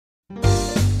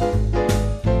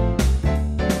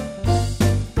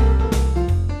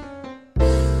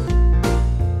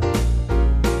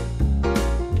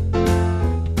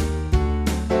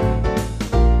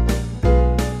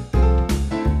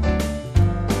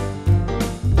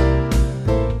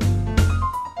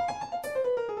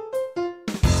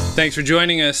Thanks for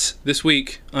joining us this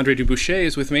week. Andre Bouchet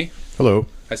is with me. Hello.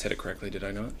 I said it correctly, did I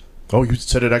not? Oh, you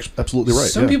said it absolutely right.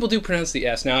 Some people do pronounce the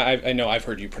S. Now, I know I've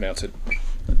heard you pronounce it,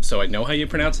 so I know how you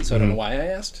pronounce it, so I don't know why I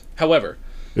asked. However,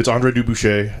 it's Andre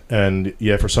Bouchet, and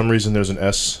yeah, for some reason there's an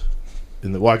S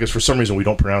in the. Well, I guess for some reason we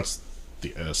don't pronounce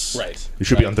the S. Right. It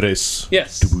should be Andres.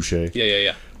 Yes. Bouchet.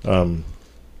 Yeah.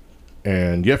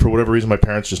 And yeah, for whatever reason, my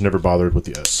parents just never bothered with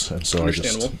the S, and so I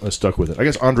stuck with it. I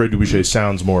guess Andre Bouchet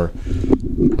sounds more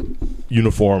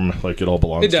uniform, like it all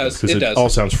belongs. It does. Because it all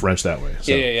sounds French that way.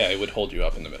 So. Yeah. It would hold you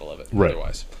up in the middle of it. Right.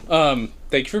 Otherwise,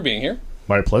 thank you for being here.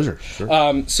 My pleasure.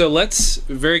 Sure. So let's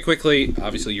very quickly.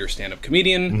 Obviously, you're a stand-up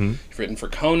comedian. Mm-hmm. You've written for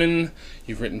Conan.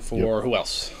 You've written for who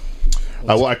else?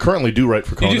 Well, I currently do write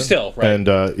for Conan. You do still, right?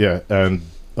 And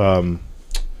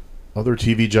other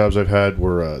TV jobs I've had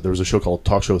were there was a show called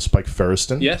Talk Show with Spike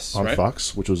Ferriston on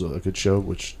Fox, which was a good show,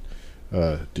 which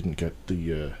didn't get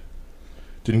the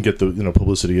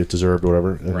publicity it deserved or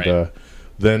whatever. And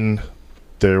then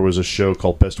there was a show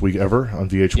called Best Week Ever on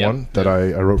VH1 that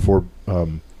I wrote for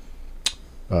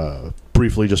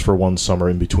briefly, just for one summer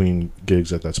in between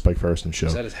gigs at that Spike Ferriston show.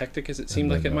 Was that as hectic as it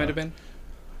seemed like it might have been?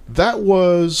 That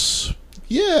was,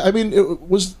 it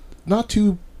was not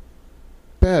too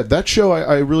bad. That show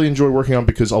I really enjoyed working on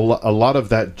because a lot of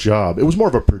that job, it was more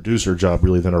of a producer job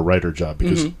really than a writer job,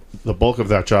 because the bulk of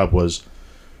that job was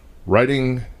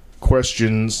writing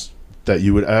questions that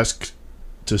you would ask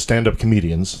to stand-up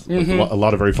comedians, like a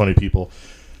lot of very funny people,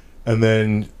 and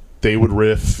then they would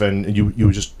riff, and you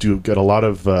would just get a lot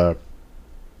of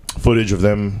footage of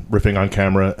them riffing on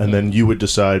camera, and then you would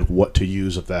decide what to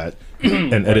use of that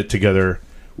and edit together,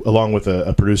 along with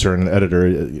a producer and an editor,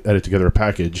 edit together a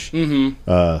package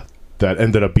that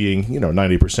ended up being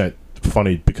 90%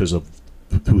 funny because of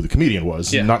who the comedian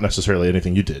was, not necessarily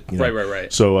anything you did.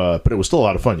 Right. So, but it was still a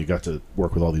lot of fun. You got to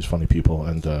work with all these funny people,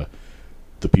 and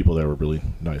the people there were really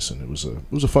nice, and it was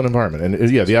a fun environment. And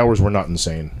the hours were not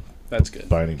insane. That's good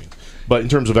by any means. But in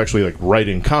terms of actually like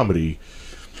writing comedy,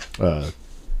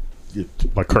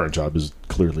 my current job is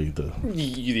clearly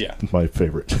my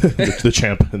favorite, the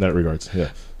champ in that regards. Yeah.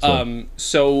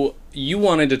 So you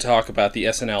wanted to talk about the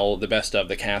SNL, the Best of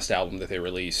the Cast album that they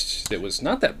released. That was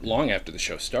not that long after the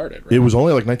show started. Right? It was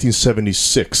only like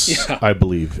 1976, I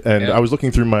believe. And I was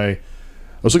looking through my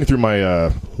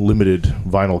limited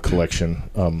vinyl collection,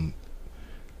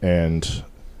 and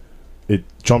it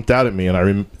jumped out at me,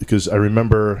 and because I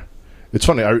remember. It's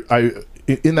funny. I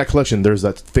in that collection, there's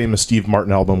that famous Steve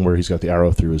Martin album where he's got the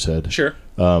arrow through his head. Sure.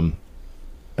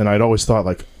 And I'd always thought,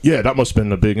 like, that must have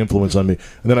been a big influence on me.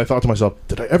 And then I thought to myself,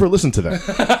 did I ever listen to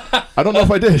that? I don't know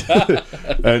if I did.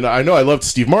 And I know I loved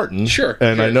Steve Martin. Sure.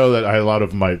 And I know that a lot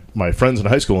of my friends in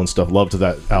high school and stuff loved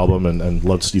that album and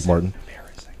loved Steve Martin.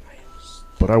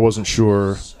 But I wasn't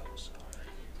sure.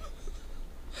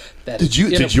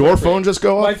 Did your phone just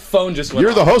go off? My phone just went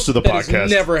off. You're the host of the that podcast.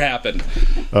 Has never happened.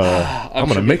 I'm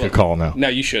going to make a call now. No,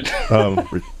 you should.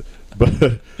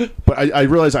 But I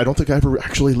realized I don't think I ever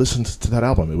actually listened to that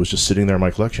album. It was just sitting there in my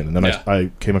collection. And then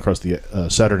I came across the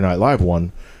Saturday Night Live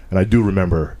one, and I do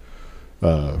remember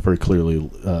very clearly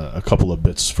a couple of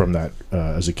bits from that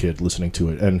as a kid listening to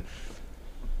it. And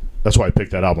that's why I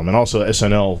picked that album. And also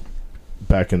SNL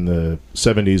back in the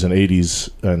 70s and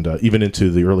 80s and even into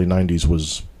the early 90s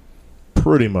was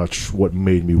pretty much what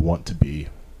made me want to be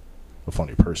a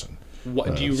funny person.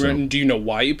 What do you know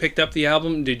why you picked up the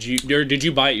album? Did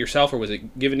you buy it yourself, or was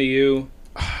it given to you?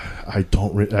 I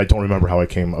don't remember how I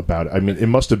came about it. I mean, it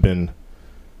must have been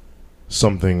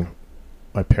something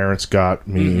my parents got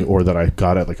me, or that I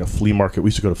got at like a flea market. We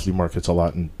used to go to flea markets a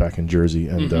lot back in Jersey,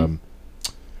 and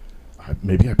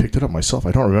maybe I picked it up myself.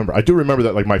 I don't remember. I do remember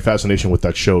that like my fascination with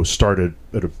that show started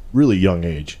at a really young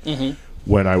age.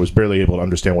 When I was barely able to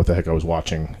understand what the heck I was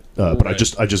watching, but I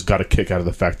just got a kick out of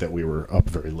the fact that we were up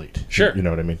very late. Sure, you know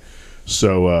what I mean.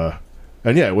 So,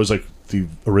 it was like the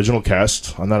original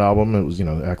cast on that album. It was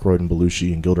Aykroyd and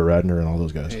Belushi and Gilda Radner and all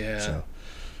those guys. Yeah. So.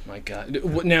 My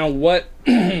God. Now what?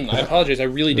 I apologize. I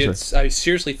really did. I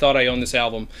seriously thought I owned this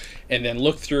album, and then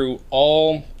looked through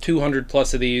all 200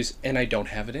 plus of these, and I don't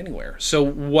have it anywhere. So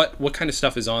what kind of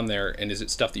stuff is on there, and is it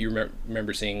stuff that you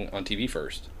remember seeing on TV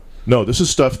first? No, this is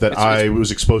stuff that I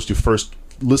was exposed to first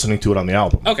listening to it on the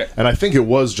album. Okay. And I think it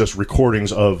was just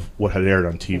recordings of what had aired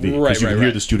on TV. Because you can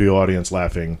hear the studio audience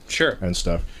laughing and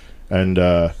stuff. And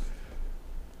there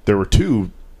were two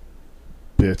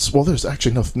bits. Well, there's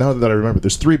actually, no, now that I remember,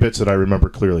 there's three bits that I remember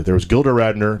clearly. There was Gilda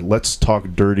Radner, Let's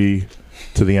Talk Dirty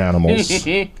to the Animals.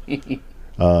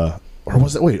 Or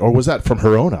was that from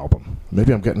her own album?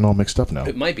 Maybe I'm getting all mixed up now.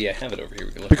 It might be. I have it over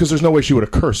here. Because there's no way she would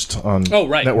have cursed on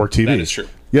network TV. That is true.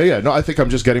 Yeah. No, I think I'm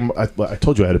just getting. I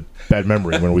told you I had a bad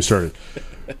memory when we started.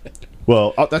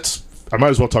 Well, I might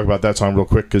as well talk about that song real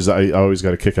quick because I always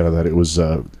got a kick out of that. It was.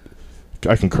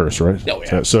 I can curse, right? Oh,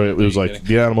 yeah. So it was like,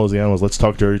 the animals. Let's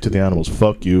talk dirty to the animals.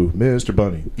 Fuck you, Mr.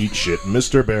 Bunny. Eat shit,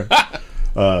 Mr. Bear.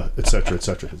 Etc.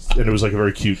 Etc. And it was like a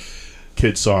very cute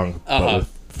kid song, but with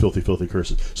filthy, filthy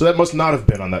curses. So that must not have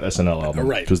been on that SNL album,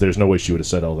 right? Because there's no way she would have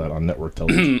said all that on network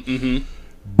television.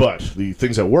 But the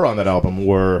things that were on that album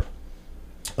were,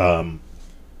 with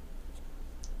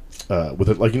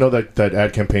it, like that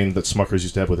ad campaign that Smuckers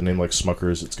used to have with a name like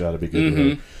Smuckers. It's got to be good.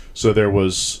 Right? So there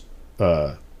was.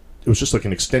 It was just like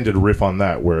an extended riff on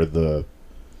that where the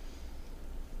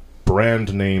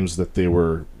brand names that they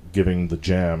were giving the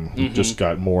jam just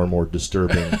got more and more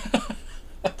disturbing.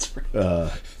 That's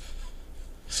right.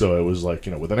 So it was like,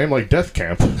 with a name like Death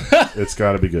Camp, it's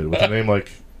got to be good. With a name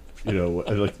like,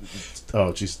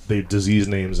 they disease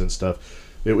names and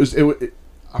stuff.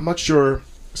 I'm not sure,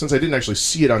 since I didn't actually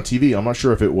see it on TV, I'm not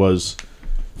sure if it was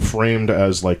framed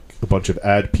as like a bunch of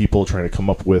ad people trying to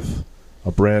come up with a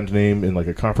brand name in like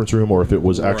a conference room, or if it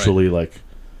was actually like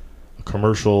a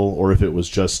commercial, or if it was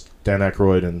just Dan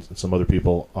Aykroyd and some other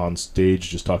people on stage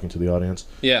just talking to the audience.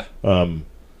 Yeah.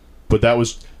 But that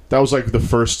was like the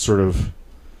first sort of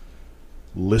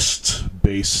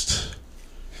list-based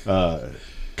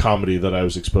comedy that I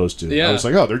was exposed to. Yeah. I was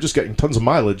like, oh, they're just getting tons of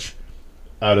mileage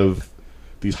out of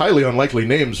these highly unlikely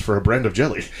names for a brand of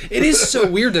jelly. It is so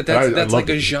weird that's like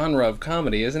a it. Genre of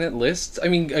comedy, isn't it? Lists. I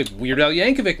mean, Weird Al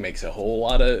Yankovic makes a whole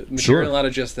lot of material out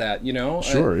of just that,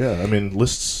 Sure, yeah. I mean,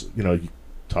 lists,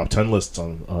 top 10 lists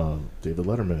on David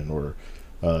Letterman, or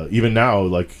even now,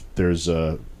 like, there's,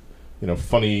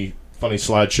 funny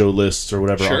slideshow lists or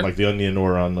whatever on, like, The Onion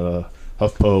or on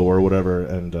HuffPo or whatever,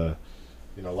 and,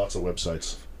 lots of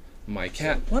websites. My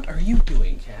cat. What are you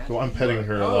doing, cat? Well, I'm petting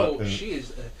her a lot. Oh, she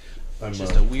is... I'm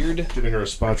just a weird... giving her a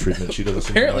spa treatment. She doesn't.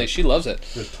 Apparently, she loves it.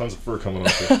 There's tons of fur coming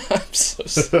off her. I'm so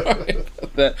sorry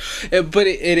about that. But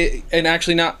it and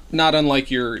actually not unlike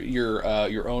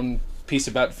your own piece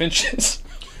about finches.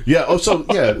 Yeah. Oh, so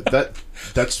yeah.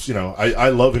 That's I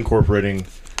love incorporating.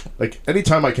 Like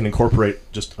anytime I can incorporate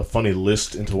just a funny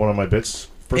list into one of my bits.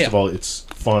 First of all, it's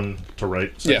fun to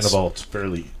write. Second of all, it's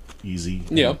fairly easy.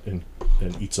 Yeah. And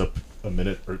eats up a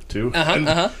minute or two.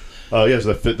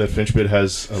 So that Finch bit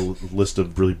has a list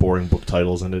of really boring book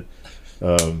titles in it.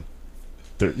 That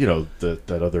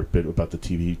other bit about the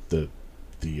TV, the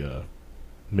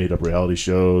made up reality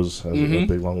shows has a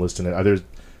big long list in it. There's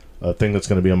a thing that's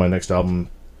going to be on my next album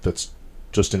that's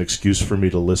just an excuse for me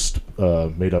to list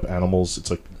made up animals.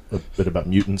 It's like a bit about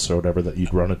mutants or whatever that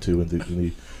you'd run into in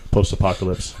the post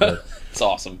apocalypse. It's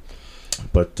awesome.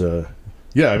 But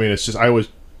yeah, I mean, it's just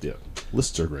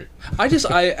lists are great. I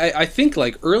think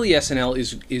like early SNL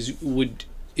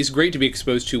is great to be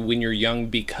exposed to when you're young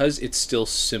because it's still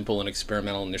simple and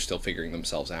experimental and they're still figuring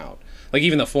themselves out. Like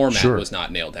even the format was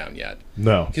not nailed down yet.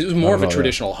 No, because it was more of a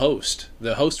traditional host.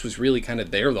 The host was really kind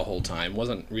of there the whole time.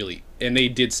 Wasn't really, and they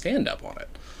did stand up on it.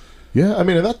 Yeah, I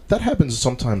mean that happens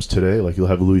sometimes today. Like you'll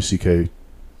have Louis C.K.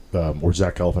 Or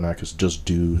Zach Galifianakis just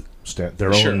do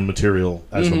their own material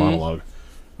as the monologue.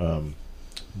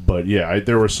 But yeah,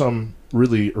 there were some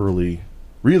really early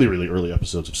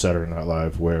episodes of Saturday Night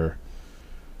Live where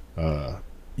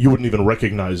you wouldn't even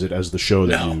recognize it as the show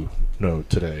that you know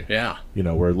today. Yeah,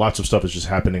 where lots of stuff is just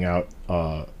happening out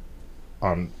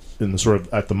in the sort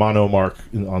of at the mono mark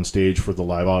on stage for the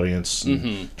live audience.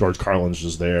 And George Carlin's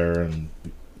just there, and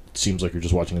it seems like you're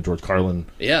just watching a George Carlin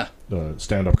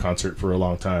stand-up concert for a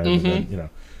long time. And then,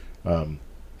 and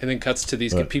then cuts to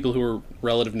these people who were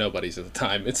relative nobodies at the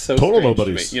time. It's so total strange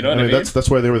nobodies. To me. You know what I mean? That's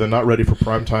why they were the not ready for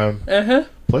primetime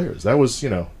players. That was,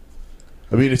 I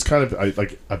mean, it's kind of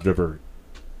I've never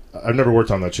worked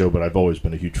on that show, but I've always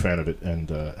been a huge fan of it and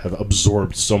have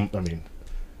absorbed some. I mean,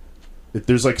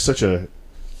 there's like such a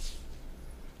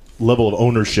level of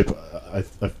ownership.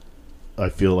 I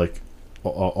feel like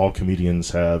all comedians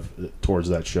have towards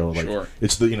that show. Like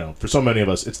it's the for so many of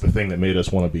us, it's the thing that made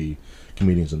us want to be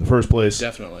comedians in the first place.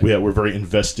 Definitely. We're very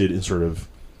invested in sort of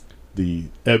the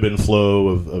ebb and flow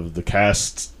of the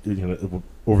cast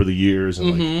over the years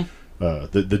and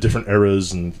the different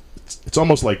eras, and it's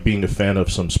almost like being a fan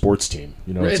of some sports team.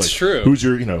 It's like, true.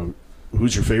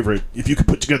 Who's your favorite? If you could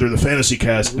put together the fantasy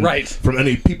cast from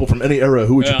any people from any era,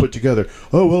 who would you put together?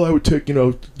 Oh well, I would take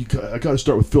I got to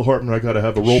start with Phil Hartman. I got to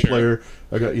have a role player.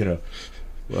 I got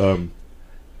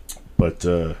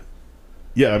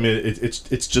yeah, I mean,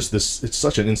 it's just this. It's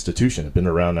such an institution. It's been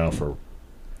around now for,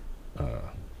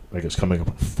 I guess, coming up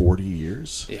on 40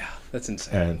 years. Yeah, that's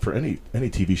insane. And for any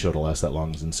TV show to last that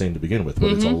long is insane to begin with.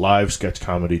 But it's a live sketch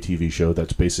comedy TV show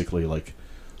that's basically like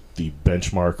the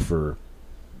benchmark for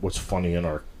what's funny in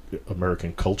our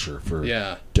American culture for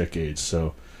decades.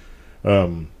 So, I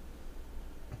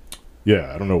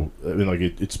don't know. I mean, like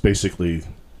it's basically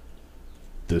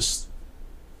this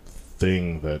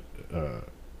thing that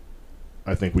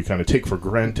I think we kind of take for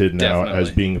granted now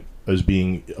as being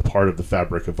a part of the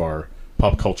fabric of our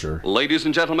pop culture. Ladies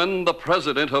and gentlemen, the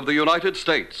President of the United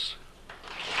States.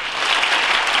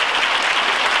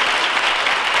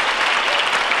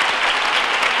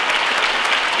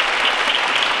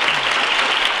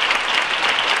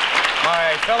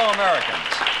 My fellow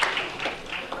Americans,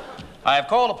 I have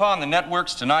called upon the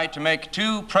networks tonight to make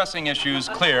two pressing issues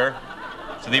clear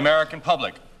to the American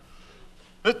public.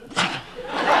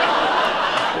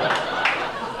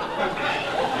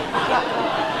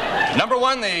 Number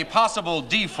one, the possible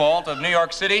default of New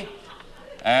York City.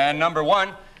 And number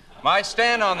one, my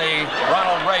stand on the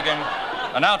Ronald Reagan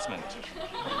announcement.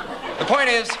 The point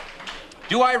is,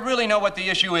 do I really know what the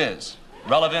issue is?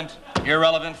 Relevant,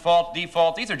 irrelevant, fault,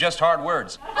 default, these are just hard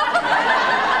words.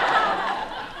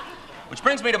 Which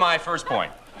brings me to my first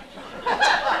point.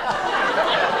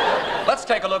 Let's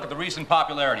take a look at the recent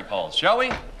popularity polls, shall we?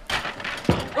 Right.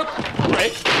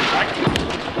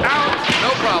 Out. No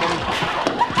problem.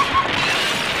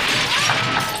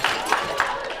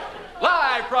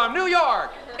 Live from New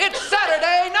York, it's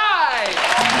Saturday night!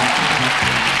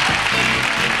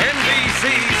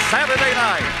 NBC Saturday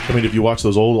Night. I mean, if you watch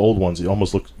those old ones, you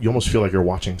almost feel like you're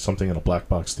watching something in a black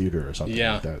box theater or something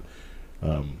like that.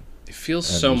 It feels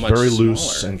so much very smaller.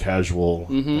 Loose and casual,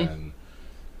 and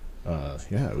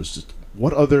it was just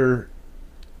what other,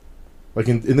 like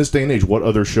in this day and age, what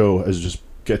other show has just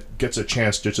gets a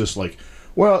chance to just like,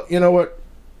 well, you know what,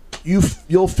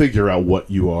 you'll figure out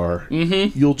what you are.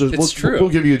 Mm-hmm. We'll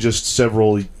give you just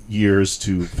several years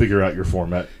to figure out your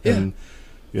format, and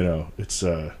it's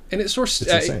and it's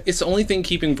it's the only thing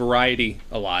keeping variety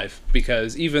alive,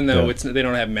 because even though they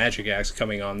don't have magic acts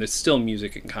coming on, there's still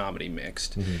music and comedy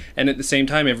mixed, and at the same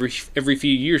time, every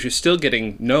few years you're still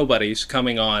getting nobodies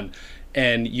coming on,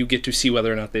 and you get to see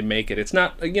whether or not they make it. It's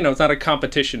not it's not a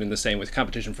competition in the same way. It's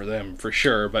competition for them for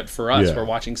sure, but for us, we're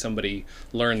watching somebody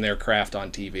learn their craft on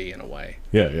TV in a way.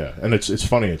 Yeah, and it's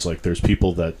funny. It's like there's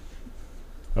people that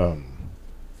I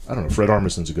don't know. Fred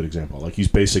Armisen's a good example. Like he's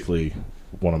basically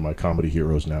one of my comedy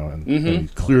heroes now, and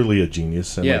he's clearly a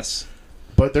genius. And yes.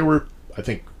 But there were, I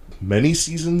think, many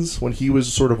seasons when he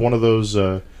was sort of one of those,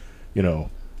 I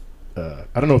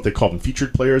don't know if they call them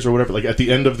featured players or whatever, like at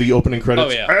the end of the opening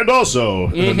credits. And also,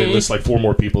 and then they list like 4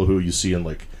 more people who you see in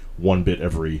like one bit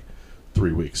every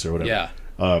 3 weeks or whatever. Yeah.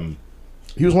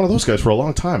 He was one of those guys for a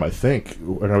long time, I think,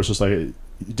 and I was just like, it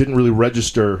didn't really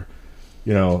register,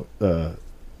 and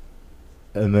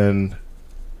then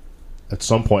at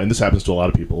some point, and this happens to a lot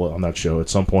of people on that show, at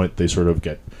some point they sort of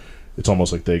it's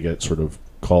almost like they get sort of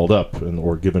called up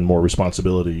or given more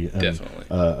responsibility and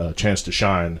a chance to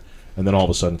shine, and then all of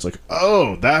a sudden it's like,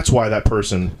 oh, that's why that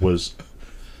person was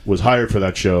hired for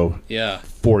that show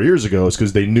 4 years ago, is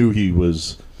because they knew he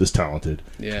was this talented,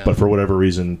 but for whatever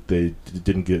reason they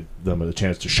didn't give them a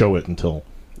chance to show it until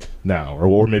now,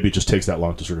 or maybe it just takes that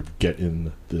long to sort of get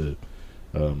in the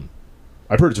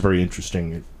I've heard it's a very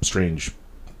interesting, strange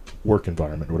work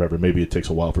environment or whatever. Maybe it takes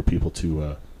a while for people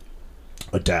to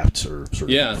adapt or sort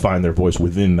of find their voice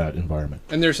within that environment.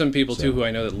 And there's some people too who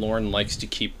I know that Lauren likes to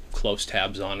keep close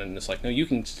tabs on, and it's like, no, you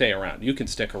can stay around, you can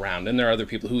stick around. And there are other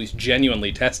people who he's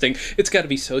genuinely testing. It's got to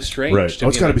be so strange. Right.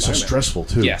 It's got to be so stressful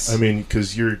too. Yes. I mean,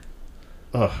 because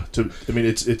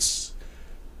it's.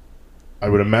 I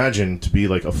would imagine to be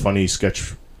like a funny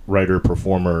sketch writer,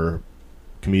 performer,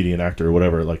 comedian, actor, or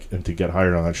whatever, like, and to get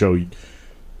hired on that show.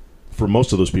 For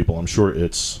most of those people, I'm sure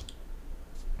it's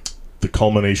the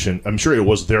culmination. I'm sure it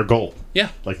was their goal. Yeah.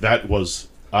 Like that was,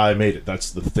 I made it.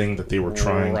 That's the thing that they were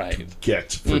trying to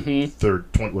get for 20,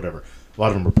 whatever. A lot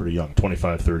of them are pretty young,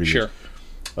 25, 30 years.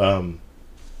 Sure.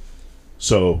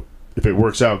 So if it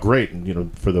works out, great.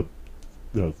 And, for the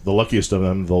luckiest of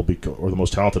them, or the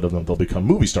most talented of them, they'll become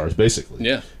movie stars, basically.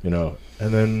 Yeah.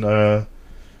 And then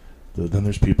then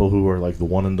there's people who are like the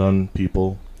one and done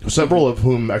people. Several of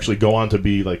whom actually go on to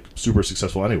be like super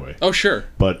successful anyway. Oh, sure.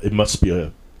 But it must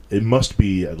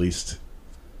be at least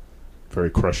very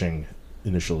crushing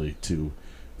initially to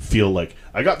feel like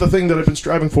I got the thing that I've been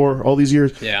striving for all these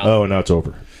years. Yeah. Oh, and now it's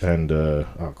over. And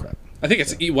oh crap. I think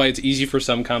it's why it's easy for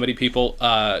some comedy people,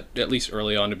 at least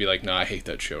early on, to be like, "No, I hate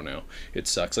that show now. It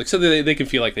sucks." Like, so they can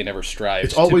feel like they never strived.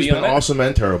 It's always been awesome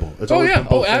and terrible. It's always been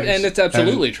both things. And it's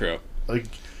absolutely true. Like,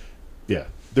 yeah.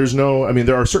 There's no. I mean,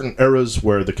 there are certain eras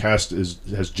where the cast has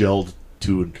gelled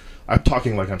to. I'm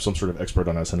talking like I'm some sort of expert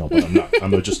on SNL, but I'm not.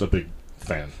 I'm just a big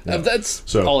fan.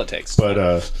 That's all it takes.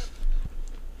 But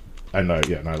and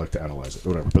I like to analyze it,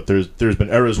 whatever. But there's been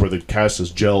eras where the cast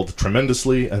has gelled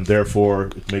tremendously, and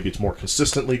therefore maybe it's more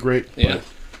consistently great. Yeah. But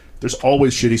there's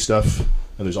always shitty stuff,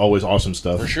 and there's always awesome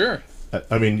stuff. For sure.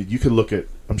 I mean, you could look at,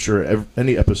 I'm sure,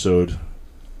 any episode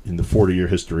in the 40-year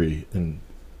history and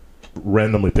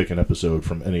randomly pick an episode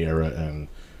from any era and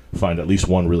find at least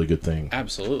one really good thing.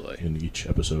 Absolutely. In each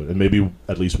episode, and maybe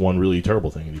at least one really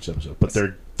terrible thing in each episode. But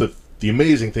the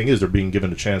amazing thing is they're being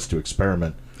given a chance to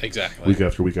experiment exactly week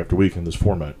after week after week in this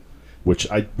format, which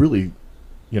I really,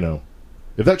 if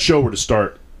that show were to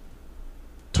start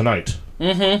tonight,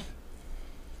 it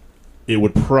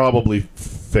would probably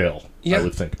fail, yeah. I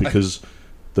would think, because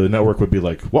the network would be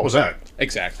like, what was that?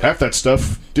 Exactly. Half that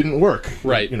stuff didn't work.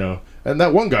 Right. And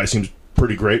that one guy seems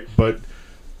pretty great, but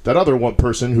that other one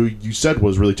person who you said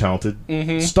was really talented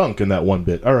stunk in that one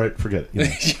bit. All right, forget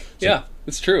it. Yeah,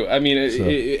 it's true. I mean,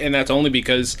 and that's only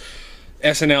because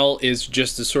SNL is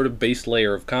just a sort of base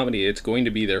layer of comedy. It's going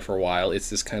to be there for a while. It's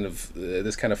this kind of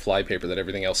flypaper that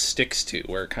everything else sticks to,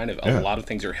 where kind of a lot of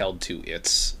things are held to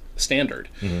its standard,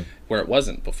 where it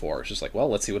wasn't before. It's just like, well,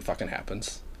 let's see what fucking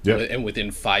happens. Yeah. And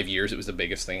within 5 years, it was the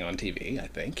biggest thing on TV, I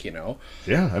think,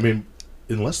 Yeah, I mean,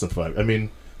 in less than 5. I mean,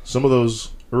 some of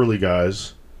those early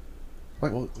guys,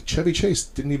 Chevy Chase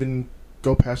didn't even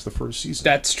go past the first season.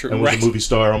 That's true. And was a movie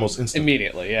star almost instantly.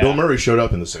 Immediately, yeah. Bill Murray showed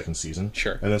up in the second season.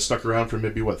 Sure. And then stuck around for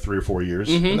maybe, 3 or 4 years.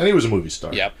 And then he was a movie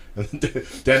star. Yep. And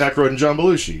Dan Aykroyd and John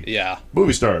Belushi. Yeah.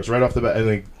 Movie stars right off the bat.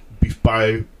 And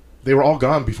they were all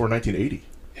gone before 1980.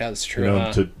 Yeah, that's true.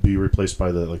 To be replaced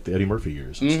by the Eddie Murphy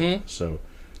years. And stuff. So,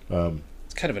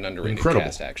 it's kind of an underrated incredible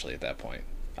cast, actually, at that point.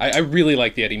 I really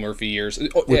like the Eddie Murphy years.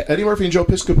 With Eddie Murphy and Joe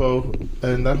Piscopo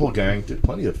and that whole gang did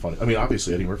plenty of fun. I mean,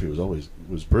 obviously Eddie Murphy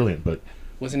was brilliant, but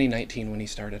wasn't he 19 when he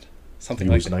started? Something he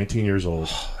like was that. 19 years old.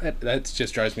 That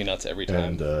just drives me nuts every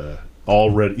time. And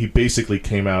already he basically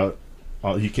came out.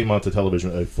 He came onto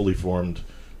television a fully formed,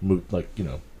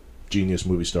 genius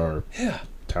movie star. Yeah.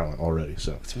 Talent already.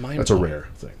 So it's that's a rare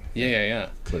thing. Yeah.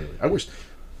 Clearly, I wish.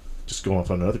 Just going off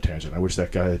on another tangent. I wish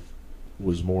that guy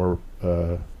was more.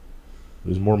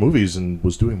 There's more movies and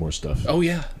was doing more stuff. Oh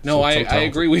yeah, no, I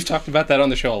agree. We've talked about that on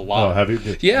the show a lot. Oh, have you?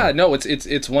 Yeah, no,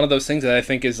 it's one of those things that I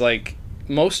think is like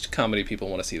most comedy people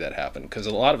want to see that happen, because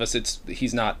a lot of us,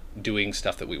 he's not doing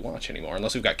stuff that we watch anymore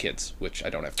unless we've got kids, which I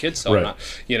don't have kids, so right. I'm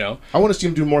not. I want to see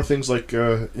him do more things like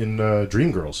in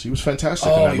Dreamgirls. He was fantastic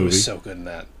in that movie. Oh, he was so good in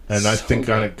that. And I think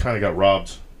kind of got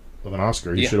robbed of an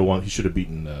Oscar. He should have won. He should have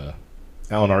beaten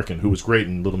Alan Arkin, who was great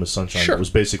in Little Miss Sunshine. Sure. Was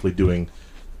basically doing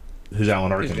his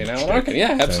Alan Arkin.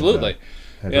 Yeah, absolutely.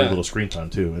 Had very little screen time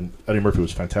too. And Eddie Murphy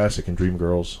was fantastic in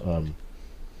Dreamgirls.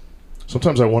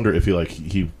 Sometimes I wonder if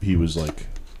he was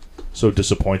so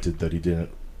disappointed that he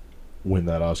didn't win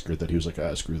that Oscar that he was like,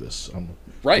 screw this. I'm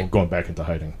going back into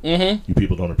hiding. Mm-hmm. You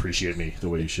people don't appreciate me the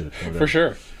way you should. For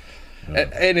sure.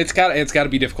 And it's got to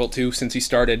be difficult too, since he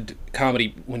started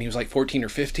comedy when he was 14 or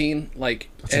 15, that's and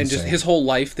insane. just his whole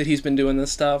life that he's been doing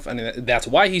this stuff. I mean, that's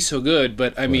why he's so good.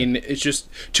 But I mean, it's just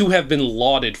to have been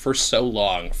lauded for so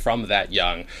long from that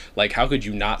young. How could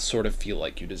you not sort of feel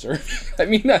like you deserve it? I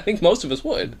mean, I think most of us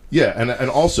would. Yeah, and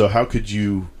also, how could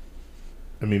you?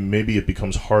 I mean, maybe it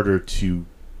becomes harder to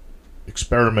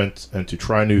experiment and to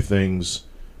try new things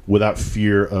without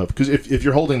fear of, because if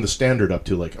you're holding the standard up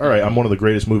to all right, I'm one of the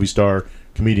greatest movie star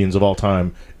comedians of all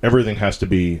time, everything has to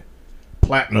be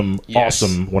platinum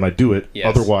awesome when I do it. Yes.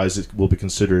 Otherwise it will be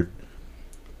considered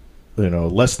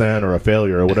less than or a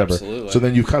failure or whatever. Absolutely. So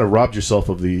then you've kind of robbed yourself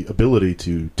of the ability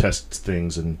to test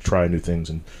things and try new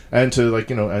things and to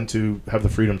and to have the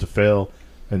freedom to fail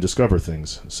and discover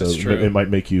things. So it might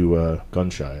make you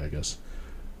gun shy, I guess.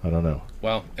 I don't know.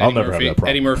 Well, I'll never have that problem.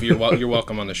 Eddie Murphy, you're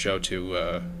welcome on the show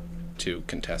to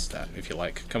contest that if you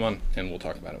like. Come on, and we'll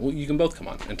talk about it. Well, you can both come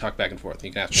on and talk back and forth.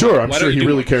 You can ask. Sure, I'm sure he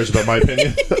really cares about my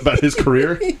opinion about his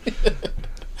career.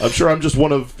 I'm sure I'm just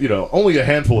one of only a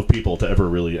handful of people to ever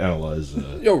really analyze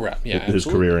his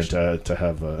career and to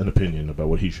have an opinion about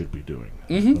what he should be doing.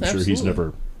 I'm sure he's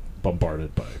never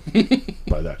bombarded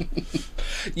by that.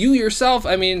 You yourself,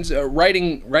 I mean,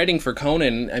 writing for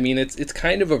Conan, I mean, it's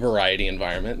kind of a variety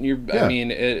environment. I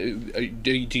mean,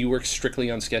 do you work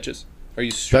strictly on sketches? Are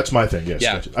you? That's my thing. Yes.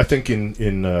 Yeah. Sketches. I think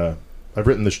in I've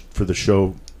written this for the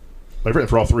show. I've written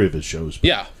for all 3 of his shows. But,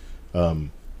 yeah.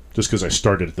 Just because I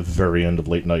started at the very end of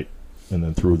Late Night, and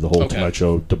then through the whole Tonight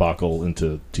Show debacle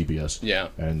into TBS. Yeah.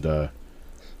 And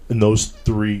in those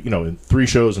 3, in 3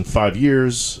 shows in 5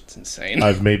 years, it's insane.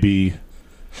 I've maybe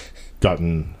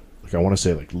gotten I want to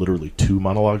say literally 2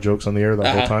 monologue jokes on the air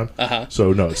that whole time.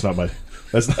 So no, it's not my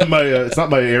it's not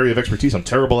my area of expertise. I'm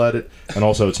terrible at it, and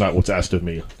also it's not what's asked of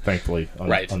me. Thankfully,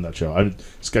 on that show, I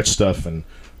sketch stuff and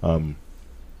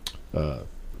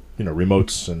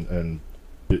remotes and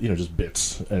just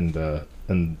bits, and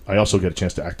I also get a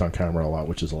chance to act on camera a lot,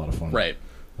 which is a lot of fun. Right.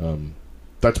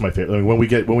 That's my favorite. I mean,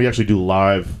 when we actually do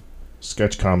live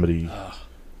sketch comedy,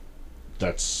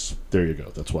 there you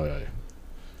go. That's why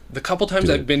the couple times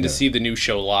I've been to see the new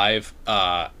show live,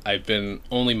 I've been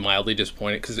only mildly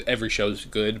disappointed because every show's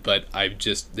good, but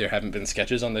there haven't been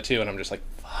sketches on the two, and I'm just like,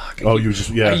 fuck.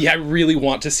 I really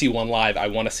want to see one live. I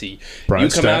want to see Brian you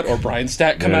come Stack. out or Brian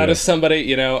Stack come out as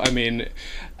somebody. I mean,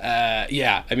 that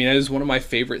is one of my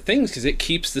favorite things because it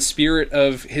keeps the spirit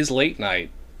of his late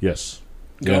night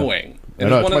going. I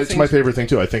know, it's my favorite thing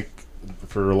too. I think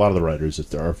for a lot of the writers,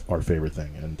 it's our favorite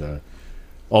thing, and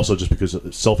also just because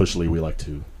selfishly we like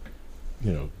to,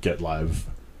 get a live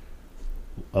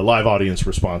audience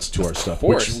response to our stuff,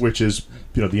 which is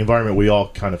the environment we all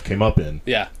kind of came up in.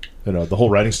 Yeah, the whole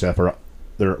writing staff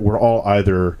we're all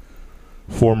either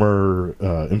former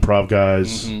improv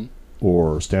guys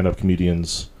or stand-up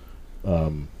comedians,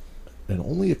 and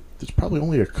there's probably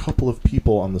only a couple of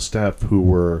people on the staff who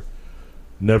were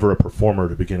never a performer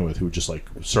to begin with, who just like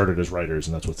started as writers,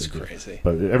 and that's what they do. Crazy.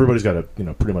 But everybody's got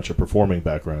pretty much a performing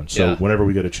background. So whenever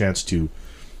we get a chance to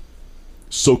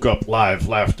soak up live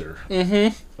laughter,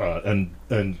 and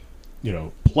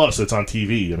plus it's on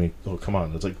TV. I mean, oh come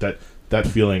on, it's like that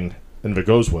feeling, and if it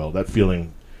goes well, that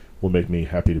feeling will make me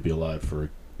happy to be alive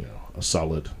for a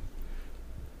solid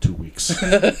 2 weeks,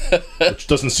 which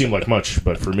doesn't seem like much,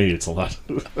 but for me it's a lot.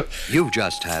 You've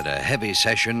just had a heavy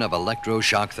session of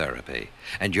electroshock therapy,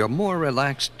 and you're more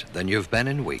relaxed than you've been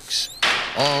in weeks.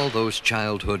 All those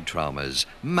childhood traumas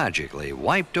magically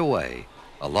wiped away,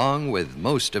 along with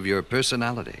most of your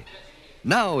personality.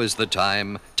 Now is the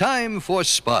time for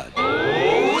Spud.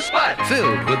 Oh, Spud!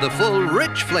 Filled with the full,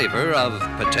 rich flavor of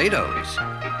potatoes.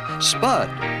 Spud,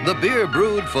 the beer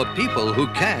brewed for people who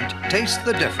can't taste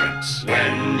the difference.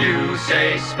 When you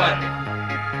say Spud,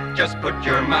 just put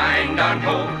your mind on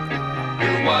hold.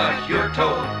 Do what you're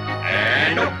told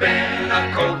and open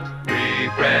a cold,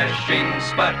 refreshing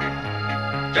Spud.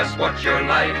 Just watch your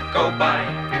life go by.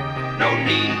 No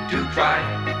need to try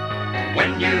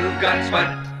when you've got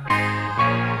Spud.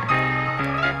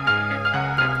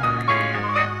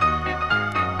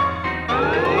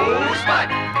 Oh, Spud!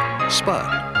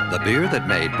 Spud, the beer that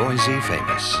made Boise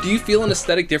famous. Do you feel an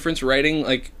aesthetic difference writing,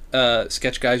 like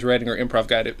sketch guys writing or improv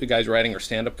guys writing or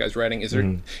stand-up guys writing? Is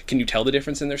there? Can you tell the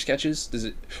difference in their sketches?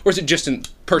 Or is it just in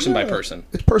person by person?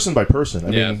 It's person by person.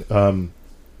 I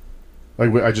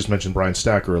mean, I just mentioned Brian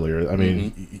Stack earlier. I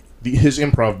mean, his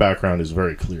improv background is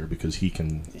very clear because he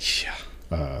can.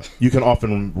 You can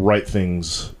often write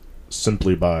things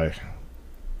simply by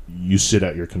you sit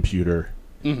at your computer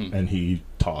and he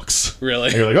talks. Really?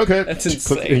 And you're like, okay, that's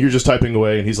insane. And you're just typing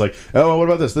away, and he's like, oh, what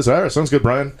about this? This, all right, sounds good,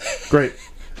 Brian. Great.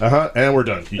 And we're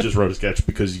done. You just wrote a sketch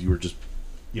because you were just,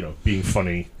 being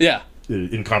funny. Yeah.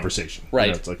 In conversation. Right.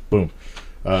 It's like boom.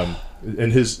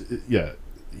 And he's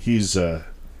he's well,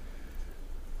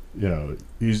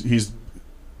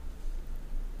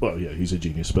 yeah, he's a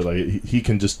genius, but like he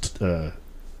can just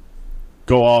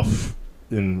go off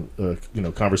in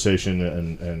conversation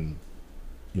and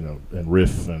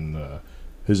riff, and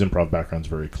his improv background's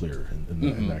very clear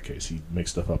in that case. He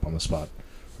makes stuff up on the spot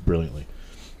brilliantly,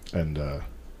 and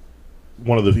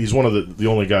he's one of the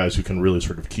only guys who can really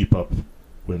sort of keep up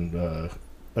when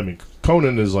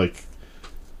Conan is like,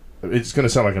 it's going to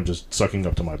sound like I'm just sucking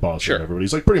up to my boss or whatever, but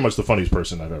he's like pretty much the funniest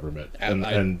person I've ever met,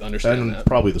 and understand that.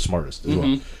 Probably the smartest as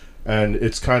well. And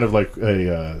it's kind of like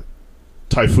a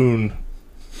typhoon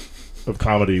of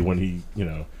comedy when he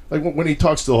when he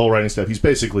talks to the whole writing staff, he's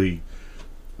basically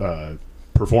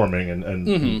performing and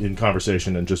in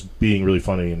conversation and just being really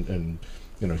funny, and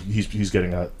he's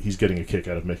getting a kick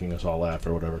out of making us all laugh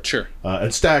or whatever. Sure.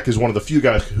 And Stack is one of the few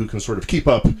guys who can sort of keep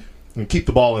up and keep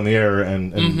the ball in the air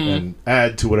and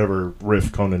add to whatever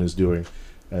riff Conan is doing,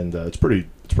 and it's pretty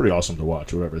awesome to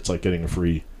watch. Whatever, it's like getting a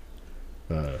free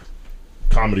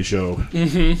comedy show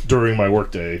during my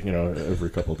workday, every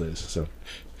couple of days. So.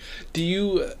 Do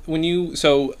you,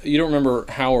 so you don't remember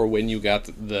how or when you got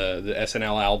the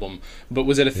SNL album, but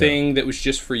was it a thing that was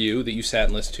just for you, that you sat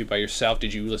and listened to by yourself?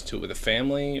 Did you listen to it with a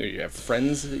family, or you have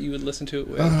friends that you would listen to it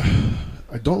with?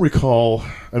 I don't recall.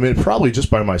 I mean, probably just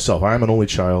by myself. I am an only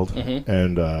child,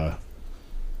 and I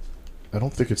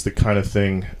don't think it's the kind of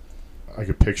thing I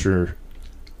could picture.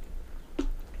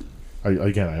 I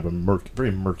have a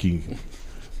very murky...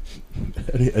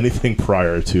 anything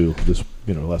prior to this,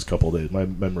 last couple of days. My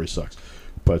memory sucks,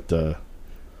 but I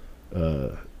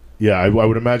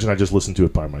would imagine I just listened to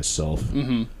it by myself.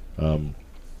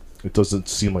 It doesn't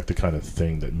seem like the kind of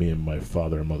thing that me and my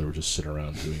father and mother would just sit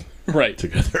around doing right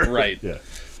together. Right. Yeah.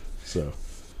 So,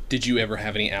 did you ever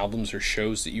have any albums or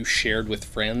shows that you shared with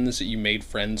friends, that you made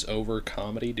friends over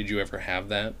comedy? Did you ever have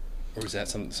that? Or was that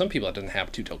some people that didn't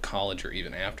have to till college or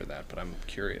even after that, but I'm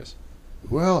curious.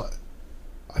 well,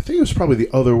 I think it was probably the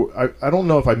other. I don't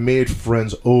know if I made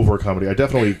friends over comedy. I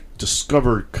definitely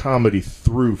discovered comedy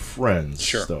through friends.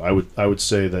 Sure. So I would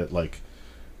say that, like,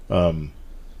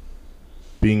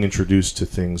 being introduced to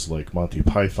things like Monty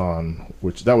Python,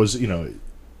 which that was,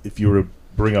 if you were to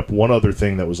bring up one other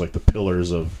thing that was like the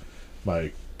pillars of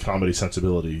my comedy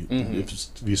sensibility, if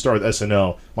you start with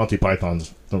SNL, Monty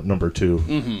Python's number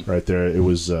 2 right there. It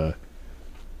was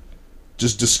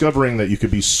just discovering that you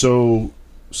could be so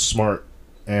smart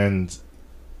and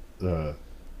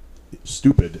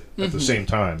stupid at the same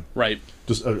time. Right.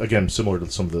 Just again, similar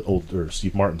to some of the older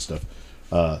Steve Martin stuff.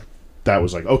 That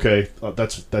was like, okay,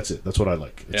 that's it. That's what I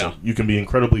like. It's like, you can be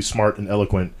incredibly smart and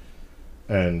eloquent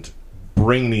and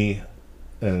brainy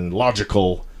and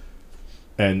logical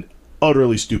and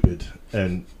utterly stupid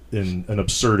and an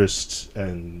absurdist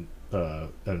and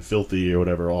filthy or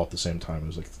whatever all at the same time. It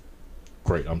was like,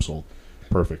 great, I'm sold.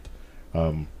 Perfect.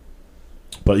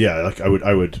 But yeah, like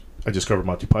I discovered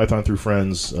Monty Python through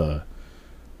friends, the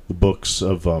books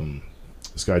of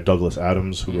this guy Douglas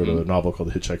Adams, who wrote a novel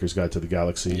called The Hitchhiker's Guide to the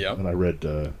Galaxy, and I read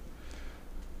the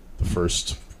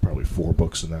first probably 4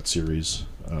 books in that series.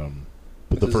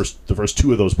 But the first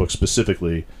 2 of those books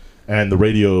specifically, and the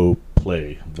radio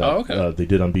play that they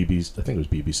did on BBC, I think it was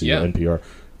BBC or NPR,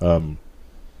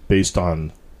 based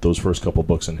on those first couple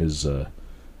books in his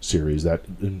series, that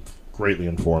greatly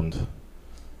informed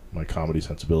my comedy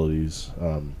sensibilities.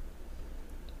 What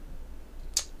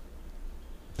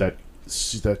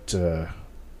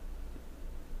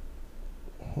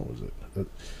was it?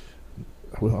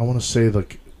 I want to say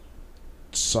like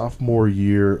sophomore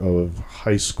year of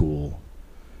high school,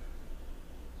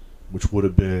 which would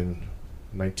have been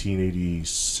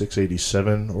 1986,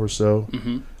 87 or so.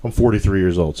 I'm 43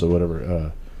 years old, so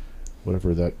whatever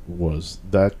that was.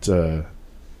 That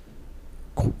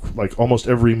like almost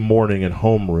every morning in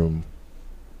homeroom,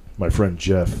 my friend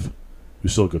Jeff,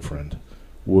 who's still a good friend,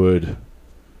 would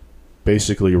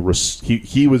basically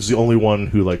he was the only one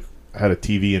who like had a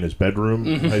TV in his bedroom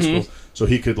in high school, so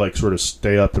he could like sort of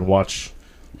stay up and watch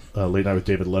Late Night with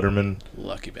David Letterman.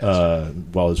 Lucky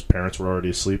bastard. While his parents were already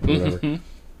asleep or whatever.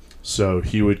 So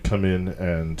he would come in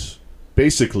and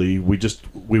basically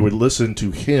we would listen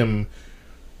to him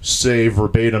say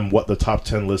verbatim what the top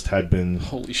 10 list had been.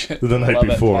 Holy shit. The night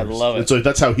before. I love it. And so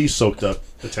that's how he soaked up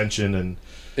attention, and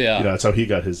that's how he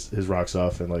got his rocks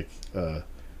off, and like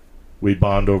we'd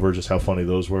bond over just how funny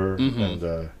those were,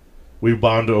 and we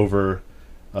bond over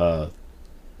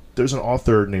there's an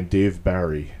author named Dave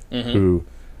Barry who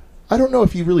I don't know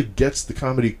if he really gets the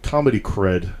comedy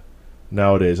cred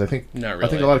nowadays. I think Not really. I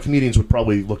think a lot of comedians would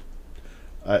probably look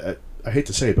I hate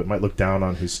to say it, but might look down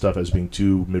on his stuff as being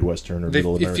too Midwestern or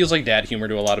middle American. It feels like dad humor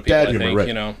to a lot of people, I think,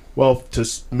 right. Well, to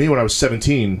me, when I was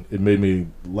 17, it made me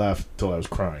laugh till I was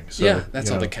crying. So, yeah,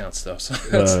 that's all that counts, though.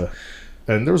 So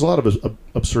and there was a lot of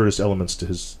absurdist elements to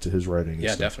his writing.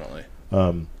 Yeah, stuff. definitely.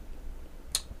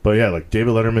 But yeah, like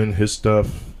David Letterman, his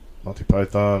stuff, Monty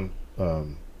Python,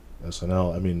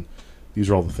 SNL. I mean, these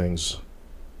are all the things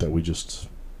that we just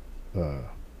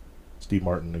Steve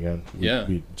Martin again.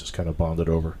 We just kind of bonded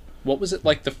over. What was it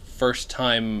like the first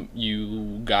time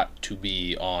you got to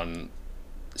be on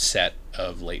set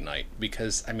of Late Night?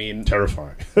 Because, I mean...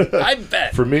 Terrifying. I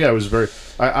bet. For me, I was very...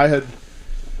 I had...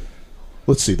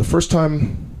 Let's see. The first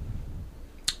time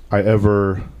I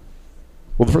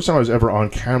was ever on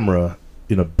camera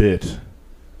in a bit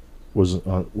was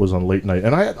on Late Night.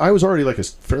 And I was already like a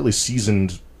fairly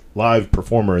seasoned live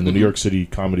performer in the New York City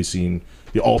comedy scene,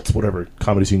 the alt, whatever,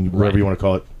 comedy scene, whatever you want to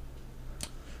call it.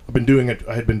 I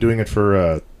had been doing it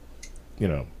for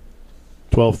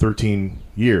 12, 13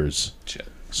 years. Shit.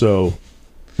 So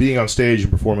being on stage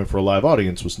and performing for a live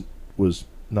audience was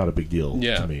not a big deal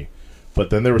to me. But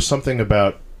then there was something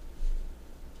about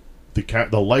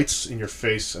the lights in your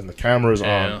face and the camera's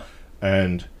on,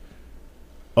 and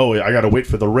I got to wait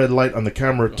for the red light on the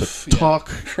camera to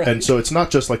talk. Right. And so it's not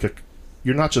just like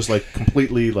you're not just like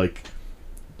completely like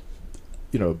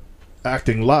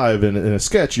acting live in a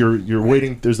sketch. You're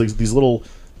waiting. There's like these little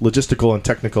logistical and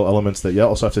technical elements that you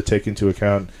also have to take into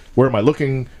account. Where am I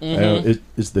looking?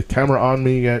 Is the camera on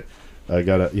me yet? I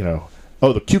gotta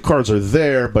the cue cards are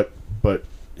there, but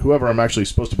whoever I'm actually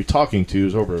supposed to be talking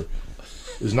to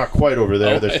is not quite over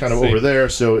there. They're kind of over there.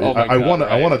 So I want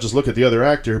to just look at the other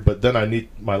actor, but then I need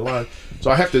my line.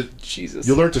 So I have to. Jesus.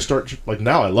 You learn to start like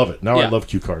now. I love it. Now I love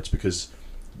cue cards because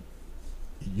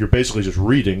you're basically just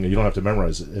reading, and you don't have to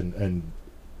memorize it. And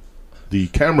the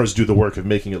cameras do the work of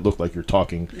making it look like you're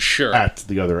talking Sure. at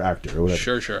the other actor or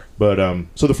whatever. Sure. But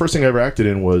so the first thing I ever acted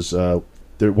in was one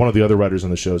of the other writers on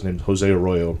the show is named Jose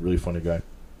Arroyo, really funny guy,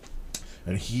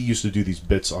 and he used to do these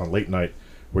bits on late night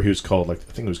where he was called I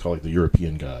think it was called the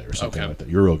European guy or something like that,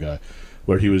 Euro guy,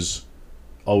 where he was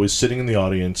always sitting in the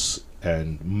audience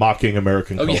and mocking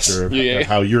American culture,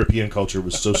 how European culture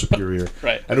was so superior.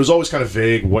 Right. And it was always kind of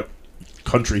vague what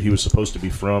country he was supposed to be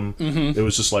from. Mm-hmm. It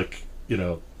was just like,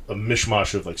 a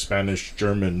mishmash of like Spanish,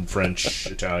 German, French,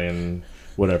 Italian,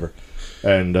 whatever.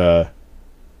 And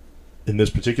in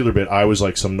this particular bit, I was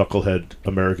like some knucklehead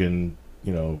American,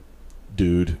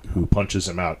 dude who punches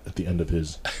him out at the end of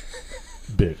his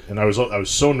bit. And I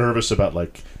was so nervous about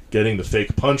like getting the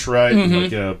fake punch right,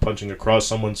 and, like, punching across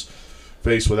someone's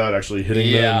face without actually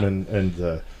hitting them, and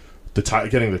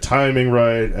getting the timing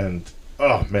right. And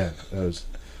oh man,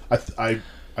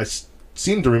 I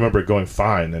seem to remember it going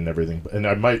fine and everything,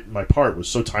 and my part was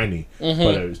so tiny,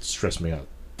 but it stressed me out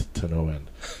to no end.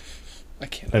 I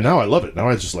can't. And now I love it. Now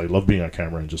I just like love being on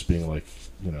camera and just being like,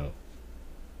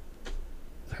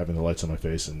 having the lights on my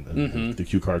face and the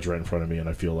cue cards right in front of me, and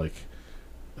I feel like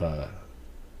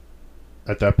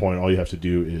at that point all you have to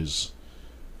do is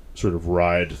sort of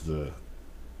ride the.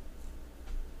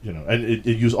 And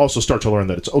you also start to learn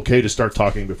that it's okay to start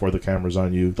talking before the camera's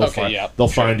on you. They'll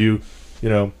find you.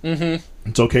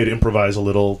 It's okay to improvise a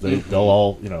little. They'll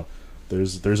all,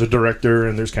 there's a director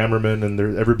and there's cameramen and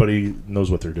everybody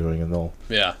knows what they're doing, and they'll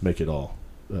make it all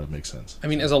make sense. I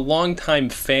mean, as a longtime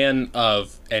fan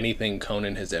of anything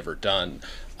Conan has ever done,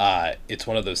 it's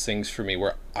one of those things for me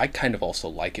where I kind of also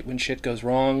like it when shit goes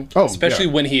wrong, especially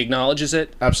when he acknowledges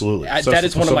it. Absolutely, that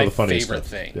is one of my favorite stuff.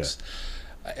 things. Yeah.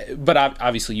 But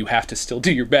obviously you have to still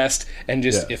do your best, and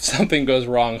just if something goes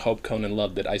wrong, hope Conan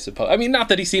loved it, I suppose. I mean, not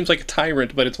that he seems like a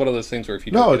tyrant, but it's one of those things where if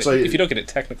you don't get it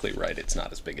technically right, it's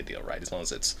not as big a deal, right? As long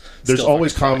as it's there's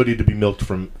always comedy to be milked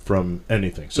from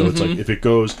anything. So it's like if it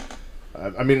goes,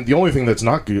 I mean, the only thing that's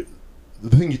not good,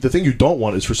 the thing you don't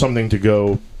want is for something to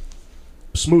go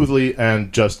smoothly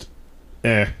and just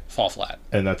fall flat,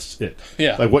 and that's it.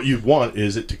 Yeah, like what you want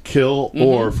is it to kill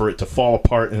or for it to fall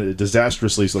apart and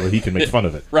disastrously so that he can make fun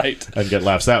of it, right, and get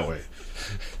laughs that way.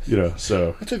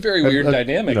 So it's a very weird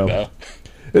dynamic, though.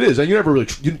 It is, and you never really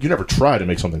you never try to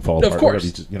make something fall apart. Of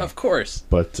course, of course.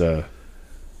 But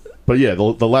yeah,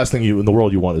 the last thing in the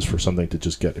world you want is for something to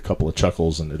just get a couple of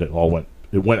chuckles, and it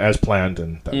went as planned,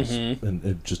 and that was, and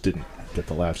it just didn't get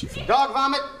the laughs you thought. Dog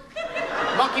vomit,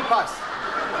 monkey pus.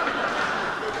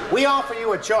 We offer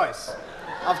you a choice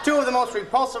of two of the most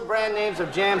repulsive brand names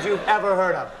of jams you've ever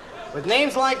heard of. With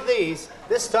names like these,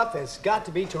 this stuff has got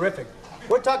to be terrific.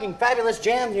 We're talking fabulous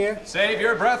jam here. Save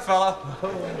your breath, fella.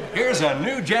 Here's a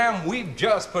new jam we've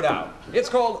just put out. It's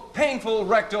called Painful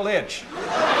Rectal Itch. You'd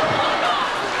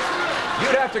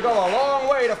have to go a long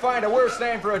way to find a worse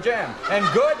name for a jam. And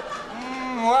good?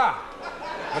 Mwah.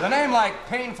 With a name like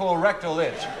Painful Rectal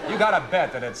Itch, you gotta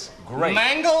bet that it's great.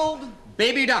 Mangled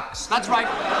baby ducks. That's right.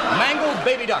 Mangled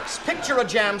baby ducks. Picture a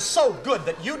jam so good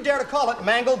that you dare to call it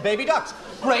mangled baby ducks.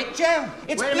 Great jam.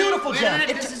 It's beautiful jam.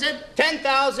 This is it.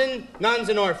 10,000 nuns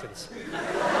and orphans.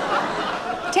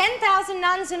 10,000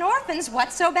 nuns and orphans?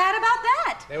 What's so bad about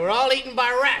that? They were all eaten by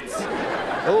rats.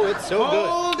 Oh, it's so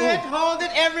good. Hold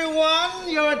it, everyone.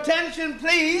 Your attention,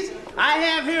 please. I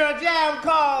have here a jam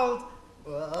called...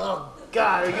 Oh,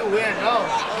 God, are you in? Oh,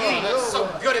 that's so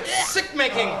good. It's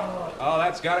sick-making. Oh,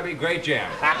 that's gotta be great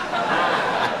jam.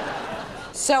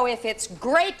 So if it's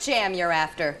great jam you're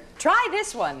after, try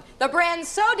this one. The brand's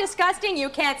so disgusting you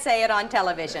can't say it on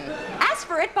television. Ask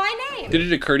for it by name. Did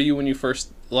it occur to you when you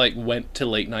first went to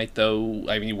late night, though?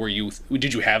 I mean,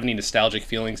 did you have any nostalgic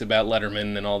feelings about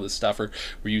Letterman and all this stuff, or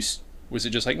was it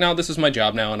just like, no, this is my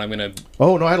job now, and I'm gonna?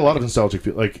 Oh no, I had a lot of nostalgic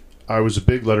feelings. Like, I was a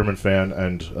big Letterman fan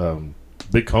and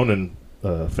big Conan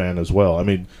fan as well. I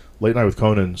mean, Late Night with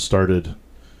Conan started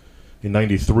in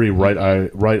 '93, right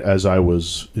as I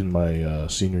was in my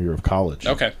senior year of college.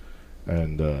 Okay.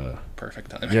 And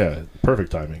perfect timing. Yeah,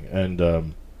 perfect timing. And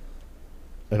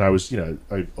I was,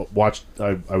 I watched.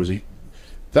 I was.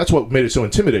 That's what made it so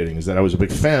intimidating, is that I was a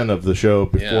big fan of the show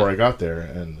before I got there,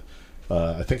 and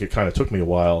I think it kind of took me a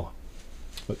while.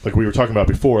 Like we were talking about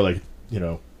before,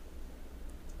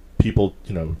 people,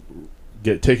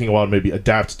 taking a while to maybe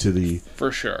adapt to the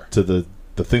for sure to the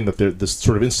thing that they're, this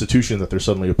sort of institution that they're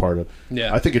suddenly a part of.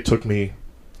 Yeah, I think it took me,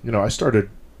 I started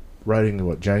writing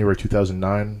in January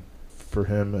 2009 for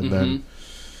him, and then,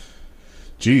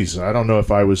 geez, I don't know if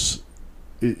I was.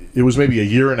 It was maybe a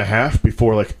year and a half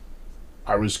before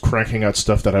I was cranking out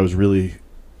stuff that I was really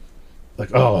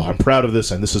I'm proud of this,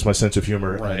 and this is my sense of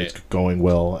humor, and it's going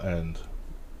well, and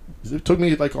it took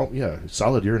me like a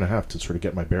solid year and a half to sort of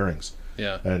get my bearings.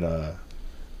 Yeah. And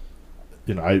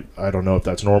I don't know if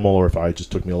that's normal or if I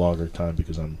just took me a longer time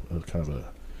because I'm kind of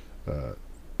a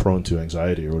prone to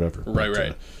anxiety or whatever.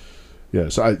 Right. Yeah.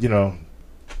 So I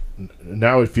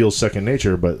now it feels second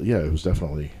nature, but yeah, it was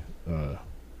definitely a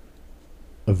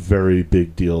very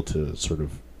big deal to sort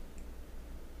of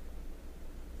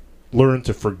learn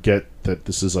to forget that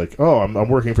this is like, I'm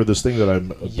working for this thing that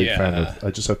I'm a big fan of.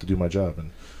 I just have to do my job.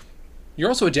 And you're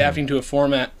also adapting to a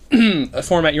format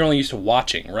you're only used to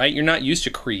watching, right? You're not used to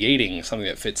creating something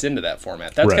that fits into that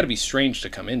format. That's got to be strange to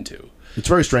come into. It's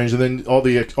very strange, and then all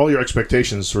your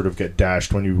expectations sort of get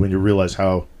dashed when you realize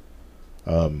how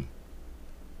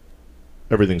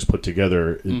everything's put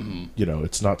together.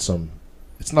 It's not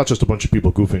just a bunch of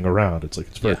people goofing around. It's like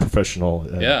it's very professional.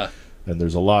 And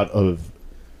there's a lot of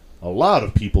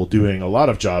people doing a lot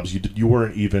of jobs you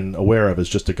weren't even aware of as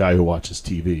just a guy who watches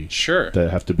TV. Sure.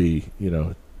 That have to be,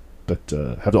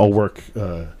 that have to all work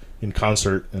in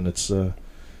concert, and it's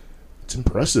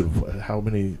impressive how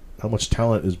much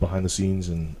talent is behind the scenes,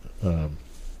 and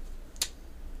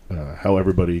how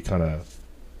everybody kind of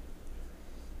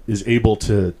is able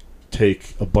to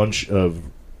take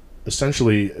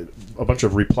essentially a bunch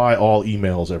of reply all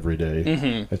emails every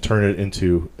day and turn it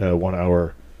into a 1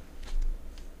 hour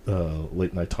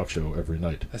late night talk show every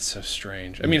night. That's so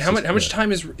strange. I mean, how much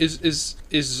time is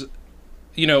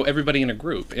everybody in a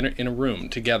group in a room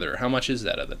together? How much is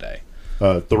that of the day?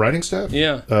 The writing staff?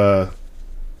 Yeah.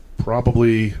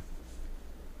 Probably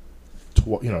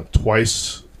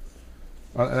twice,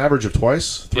 an average of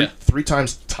twice, three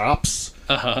times tops,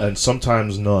 and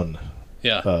sometimes none.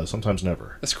 Yeah. Sometimes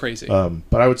never. That's crazy.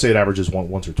 But I would say it averages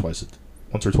once or twice a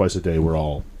day. We're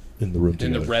all in the room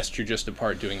together. And the rest you're just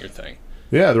apart doing your thing.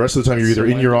 Yeah, the rest of the time you're either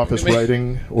in your office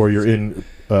writing, or you're in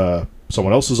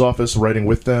someone else's office writing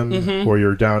with them, or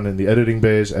you're down in the editing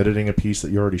bays editing a piece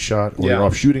that you already shot, or you're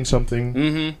off shooting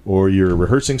something, or you're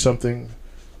rehearsing something,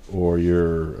 or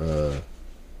you're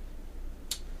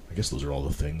I guess those are all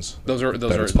the things. Those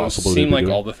seem like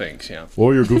all the things, yeah.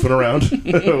 Or you're goofing around,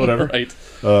 whatever. Right.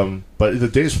 But the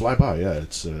days fly by, yeah.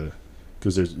 It's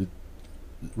because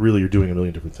really you're doing a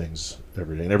million different things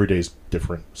every day, and every day is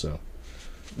different. So,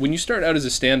 when you start out as a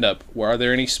stand-up, are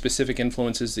there any specific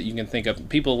influences that you can think of?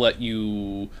 People that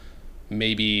you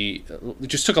maybe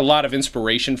just took a lot of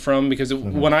inspiration from, because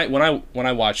when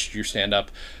I watched your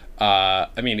stand-up.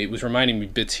 It was reminding me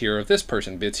bits here of this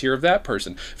person, bits here of that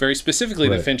person. Very specifically,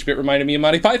 the Finch bit reminded me of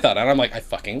Monty Python, and I'm like, I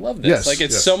fucking love this. Yes,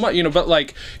 it's so much, but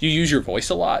like, you use your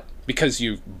voice a lot because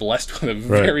you're blessed with a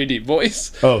very deep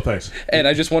voice. Oh, thanks. And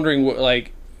I'm just wondering,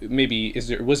 like, maybe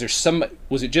was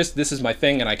it just this is my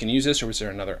thing and I can use this, or was there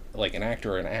another, like an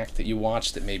actor or an act that you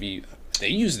watched that maybe they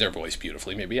use their voice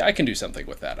beautifully? Maybe I can do something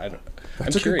with that.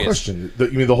 That's I'm curious. Good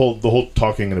question. You mean the whole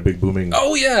talking and a big booming?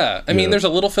 Oh yeah. I mean, there's a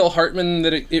little Phil Hartman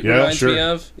that it reminds me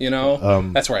of.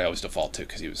 That's where I always default to,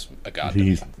 because he was a god.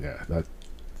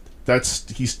 That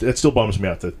still bums me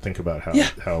out to think about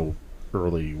how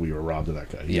early we were robbed of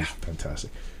that guy. He was fantastic.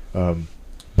 I'm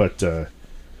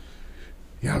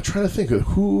trying to think of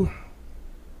who.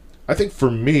 I think for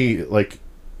me, like,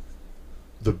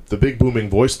 the big booming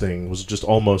voice thing was just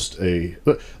almost I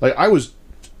was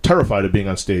terrified of being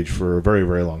on stage for a very,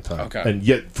 very long time, and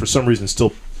yet for some reason still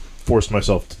forced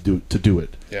myself to do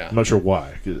it. Yeah. I'm not sure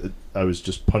why. I was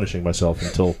just punishing myself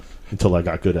until I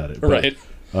got good at it. Right.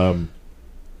 And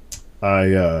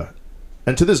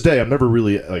to this day, I'm never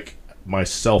really like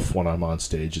myself when I'm on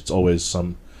stage. It's always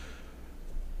some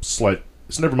slight.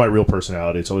 It's never my real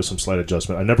personality. It's always some slight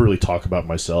adjustment. I never really talk about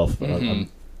myself.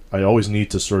 I always need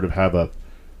to sort of have a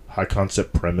high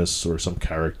concept premise or some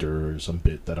character or some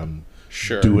bit that I'm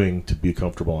doing to be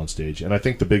comfortable on stage. And I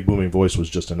think the big booming voice was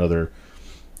just another,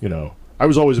 I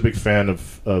was always a big fan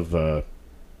of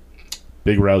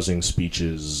big rousing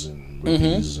speeches and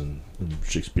movies and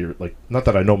Shakespeare. Like, not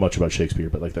that I know much about Shakespeare,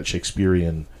 but like that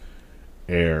Shakespearean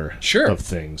air of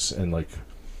things. And like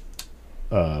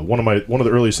one of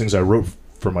the earliest things I wrote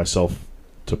for myself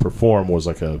to perform was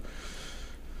like a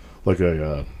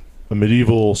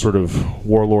medieval sort of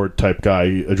warlord type guy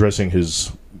addressing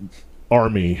his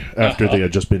army after they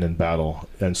had just been in battle.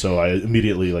 And so I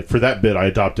immediately, like, for that bit, I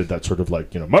adopted that sort of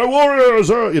like, my warriors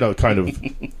are, kind of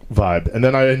vibe. And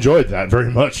then I enjoyed that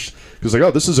very much, because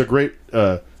like, this is a great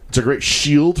it's a great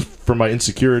shield for my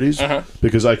insecurities,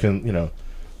 because I can,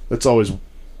 it's always,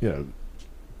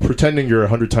 pretending you're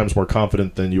 100 times more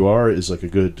confident than you are is like a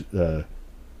good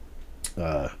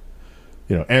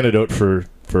antidote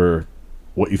for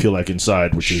what you feel like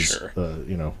inside, which is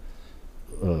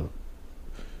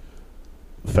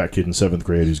fat kid in 7th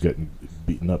grade who's getting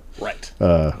beaten up. Right.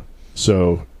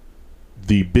 So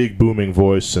the big booming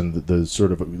voice and the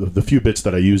sort of the few bits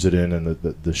that I use it in, and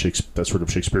that sort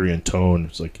of Shakespearean tone,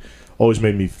 it's like always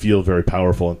made me feel very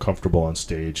powerful and comfortable on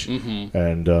stage.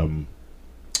 And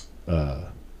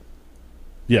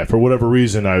yeah, for whatever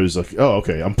reason, I was like, oh,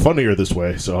 okay, I'm funnier this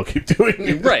way, so I'll keep doing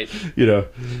it. Right. You know,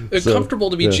 It's comfortable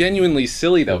to be genuinely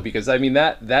silly, though, because, I mean,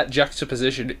 that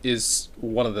juxtaposition is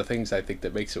one of the things I think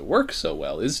that makes it work so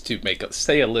well, is to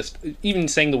say a list, even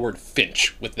saying the word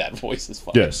Finch with that voice is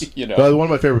funny. Yes. You know?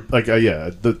 One of my favorite,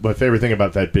 my favorite thing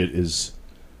about that bit is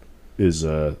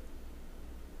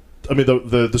I mean,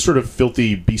 the sort of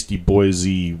filthy Beastie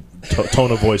Boys-y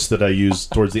tone of voice that I use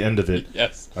towards the end of it.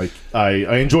 Yes.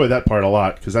 I enjoy that part a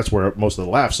lot, because that's where most of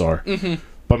the laughs are.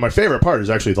 But my favorite part is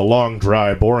actually the long,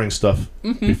 dry, boring stuff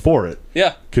before it.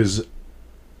 Yeah. Because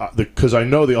I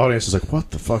know the audience is like, what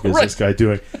the fuck is this guy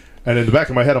doing? And in the back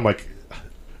of my head, I'm like,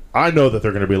 I know that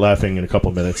they're going to be laughing in a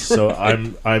couple minutes, so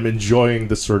I'm enjoying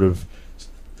this sort of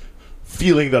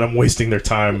feeling that I'm wasting their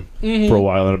time for a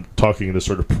while, and I'm talking in this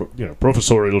sort of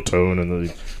professorial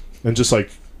tone, and just like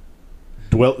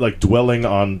dwelling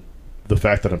on the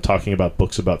fact that I'm talking about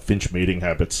books about finch mating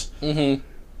habits,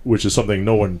 which is something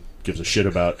no one gives a shit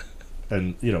about,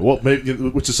 and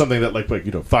which is something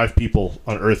that 5 people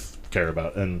on Earth care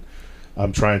about, and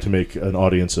I'm trying to make an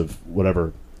audience of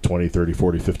whatever 20, 30,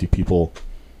 40, 50 people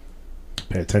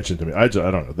pay attention to me. I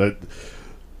don't know,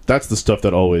 that's the stuff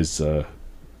that always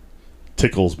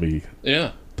tickles me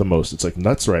the most. It's like,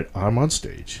 that's right, I'm on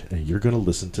stage and you're gonna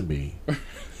listen to me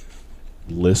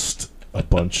list a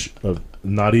bunch of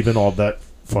not even all that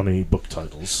funny book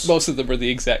titles. Most of them are the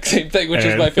exact same thing, which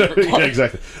is my favorite part. Yeah,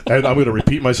 exactly. And I'm gonna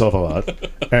repeat myself a lot,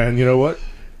 and you know what,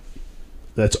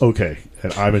 that's okay,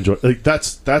 and I'm enjoying, like,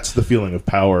 that's the feeling of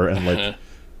power, and like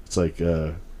it's like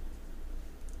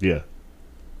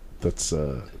that's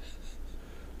I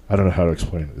don't know how to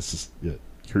explain it. It's just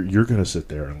you're gonna sit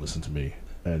there and listen to me,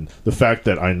 and the fact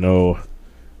that I know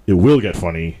it will get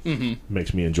funny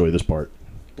makes me enjoy this part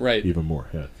even more.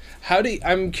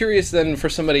 I'm curious then, for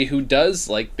somebody who does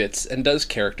like bits and does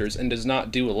characters and does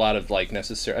not do a lot of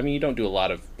you don't do a lot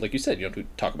of, like you said, you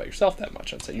don't talk about yourself that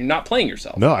much. I'd say you're not playing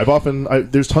yourself. No,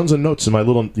 there's tons of notes in my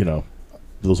little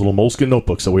those little moleskin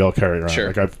notebooks that we all carry around. Sure.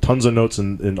 Like, I have tons of notes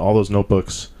in all those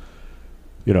notebooks.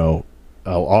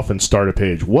 I'll often start a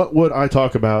page. What would I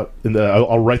talk about?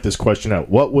 I'll write this question out.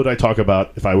 What would I talk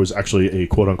about if I was actually a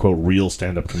quote-unquote real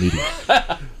stand-up comedian?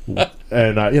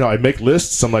 And I make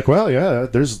lists. I'm like, well, yeah,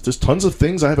 there's tons of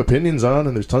things I have opinions on,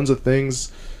 and there's tons of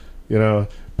things,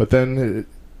 But then,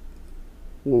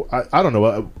 I don't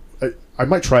know. I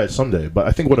might try it someday. But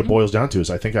I think what it boils down to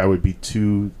is I think I would be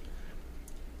too,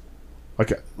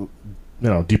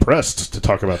 depressed to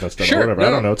talk about that stuff or whatever.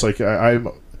 I don't know. It's like I'm.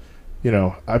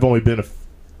 I've only been a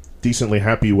decently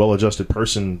happy, well-adjusted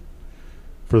person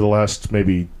for the last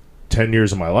maybe 10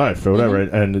 years of my life or whatever.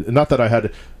 And not that I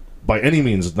had, by any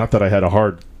means, not that I had a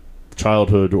hard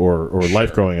childhood or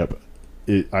life growing up.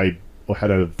 I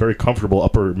had a very comfortable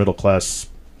upper middle class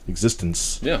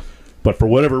existence. Yeah. But for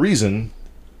whatever reason,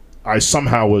 I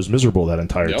somehow was miserable that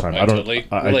entire time. I don't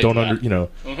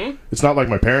it's not like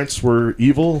my parents were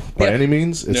evil by any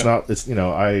means. It's not. It's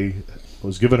I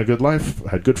was given a good life,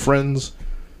 had good friends.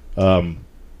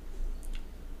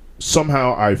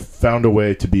 Somehow I found a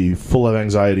way to be full of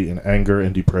anxiety and anger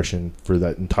and depression for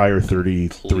that entire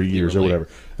 33 years or whatever.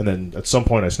 And then at some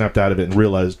point I snapped out of it and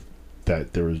realized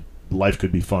that life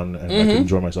could be fun and I could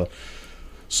enjoy myself.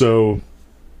 So,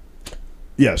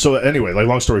 yeah. So anyway,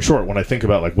 long story short, when I think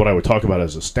about what I would talk about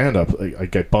as a stand-up, I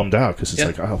get bummed out because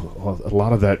it's a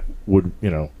lot of that would,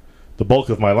 the bulk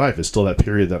of my life is still that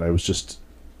period that I was just,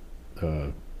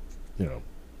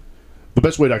 the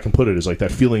best way that I can put it is like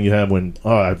that feeling you have when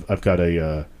I've got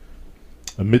a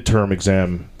midterm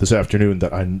exam this afternoon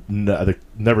that I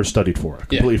never studied for. I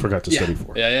completely forgot to study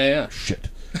for. Yeah. Shit.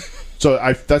 So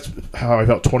that's how I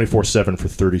felt 24/7 for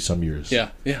 30-some years.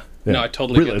 Yeah. No, I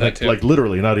totally get that too. Like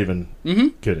literally, not even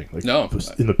kidding. No,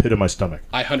 in the pit of my stomach.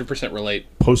 I 100% relate.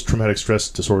 Post-traumatic stress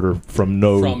disorder from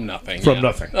nothing.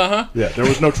 Yeah, there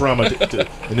was no trauma to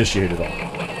initiate it all.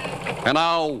 And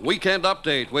now, Weekend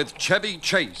Update with Chevy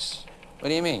Chase. What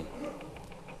do you mean?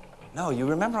 No, you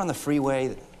remember on the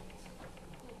freeway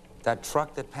that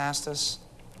truck that passed us?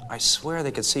 I swear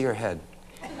they could see your head.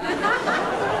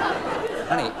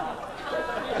 Honey,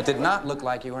 it did not look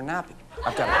like you were napping.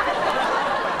 I've got it.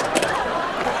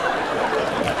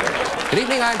 Good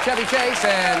evening, I'm Chevy Chase,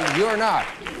 and you're not.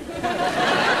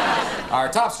 Our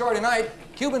top story tonight,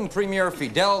 Cuban Premier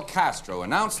Fidel Castro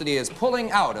announced that he is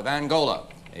pulling out of Angola.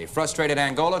 A frustrated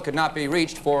Angola could not be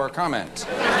reached for comment.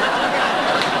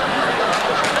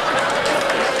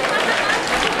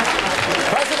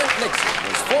 President Nixon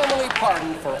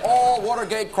pardoned for all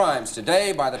Watergate crimes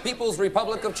today by the People's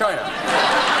Republic of China.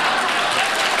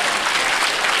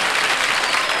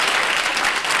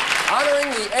 Honoring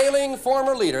the ailing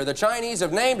former leader, the Chinese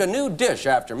have named a new dish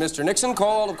after Mr. Nixon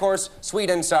called, of course, Sweet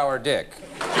and Sour Dick.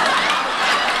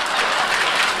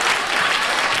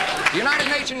 The United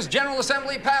Nations General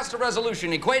Assembly passed a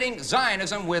resolution equating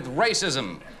Zionism with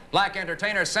racism. Black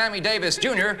entertainer Sammy Davis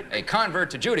Jr., a convert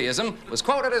to Judaism, was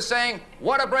quoted as saying,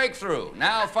 "What a breakthrough.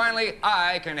 Now, finally,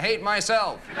 I can hate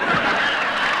myself."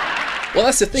 Well,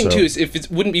 that's the thing, too, is if it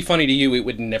wouldn't be funny to you, it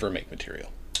would never make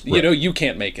material. Right. You know, you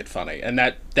can't make it funny, and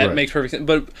that right. makes perfect sense.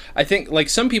 But I think, like,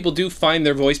 some people do find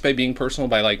their voice by being personal,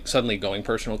 by, like, suddenly going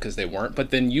personal because they weren't. But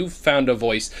then you've found a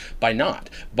voice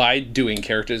by doing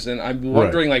characters. And I'm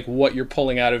wondering, like, what you're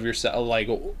pulling out of yourself, like,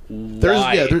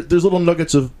 why? There's little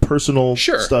nuggets of personal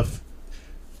stuff,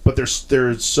 but they're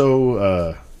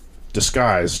so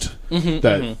disguised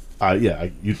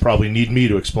that, you'd probably need me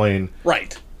to explain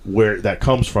where that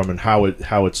comes from and how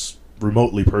it's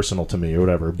remotely personal to me or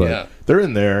whatever, but they're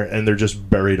in there and they're just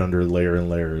buried under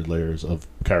layers of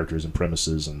characters and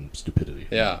premises and stupidity.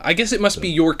 Yeah, I guess it must be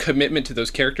your commitment to those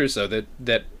characters though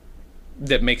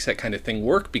that makes that kind of thing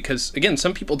work, because again,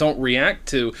 some people don't react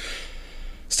to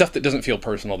stuff that doesn't feel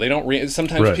personal. They don't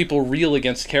sometimes people reel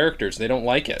against characters. They don't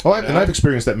like it. Oh, and I've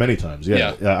experienced that many times.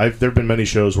 There've been many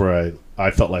shows where I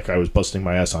felt like I was busting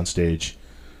my ass on stage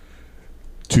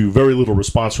to very little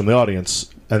response from the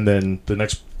audience, and then the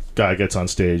next guy gets on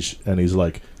stage and he's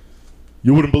like,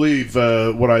 "You wouldn't believe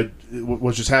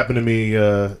what just happened to me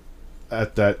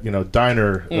at that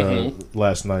diner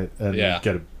last night,"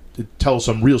 and tell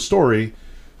some real story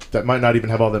that might not even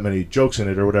have all that many jokes in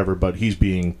it or whatever, but he's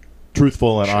being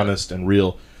truthful and honest and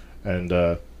real, and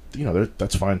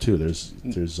that's fine too. There's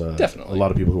definitely a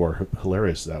lot of people who are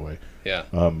hilarious that way. Yeah.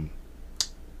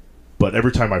 But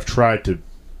every time I've tried to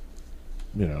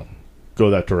go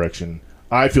that direction,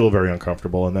 I feel very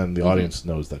uncomfortable, and then the audience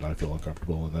knows that I feel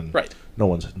uncomfortable, and then no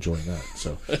one's enjoying that.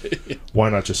 So why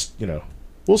not just,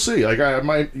 we'll see. Like I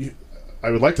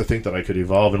would like to think that I could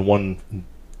evolve in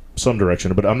some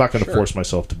direction, but I'm not going to force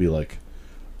myself to be like,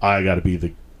 I got to be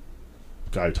the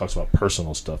guy who talks about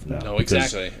personal stuff now. No,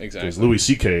 exactly. Because Louis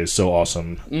C.K. is so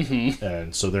awesome,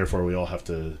 and so therefore we all have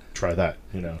to try that.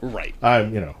 Right.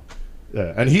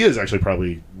 And he is actually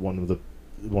probably one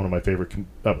of my favorite.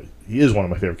 He is one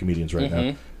of my favorite comedians right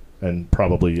now, and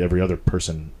probably every other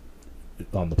person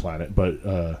on the planet. But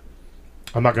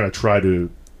I'm not going to try to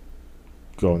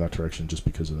go in that direction just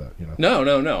because of that. No.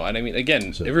 And I mean,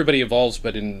 again, everybody evolves,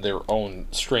 but in their own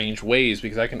strange ways.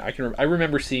 Because I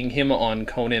remember seeing him on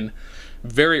Conan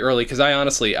very early. Because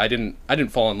I didn't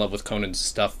fall in love with Conan's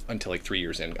stuff until like 3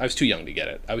 years in. I was too young to get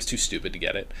it. I was too stupid to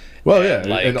get it. Well,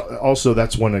 and also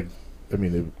that's when it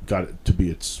got it to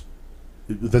be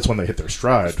that's when they hit their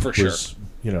stride. For sure.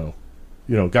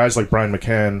 Guys like Brian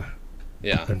McCann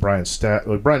and Brian Stack.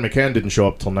 Like Brian McCann didn't show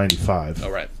up till 95. Oh,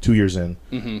 right. 2 years in.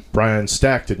 Brian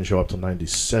Stack didn't show up till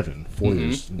 97, 4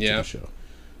 years into the show.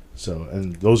 So,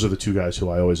 and those are the two guys who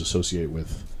I always associate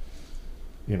with,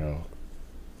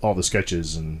 all the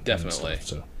sketches and definitely. And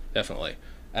stuff, so. Definitely.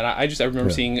 And I remember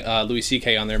seeing Louis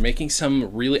C.K. on there making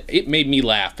some really... It made me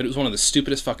laugh, but it was one of the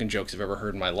stupidest fucking jokes I've ever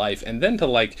heard in my life. And then to,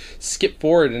 like, skip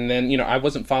forward, and then, I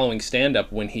wasn't following stand-up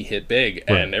when he hit big,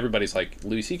 and everybody's like,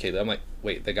 Louis C.K. I'm like,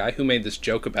 wait, the guy who made this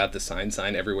joke about the sign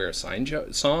everywhere sign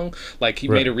song? Like, he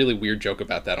made a really weird joke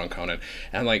about that on Conan.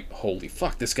 And I'm like, holy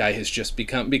fuck, this guy has just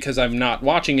become... Because I'm not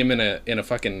watching him in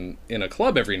a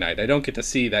club every night. I don't get to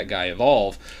see that guy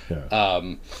evolve.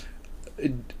 Yeah.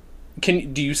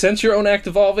 Do you sense your own act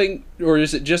evolving, or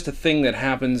is it just a thing that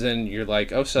happens and you're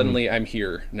like, oh, suddenly I'm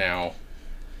here now?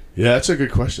 Yeah, that's a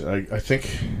good question. I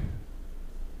think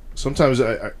sometimes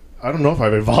I don't know if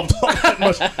I've evolved all that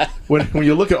much. when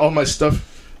you look at all my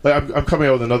stuff, like I'm coming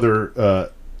out with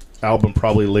another album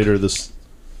probably later this.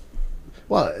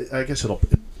 Well, I guess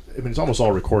it's almost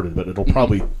all recorded, but it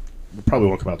probably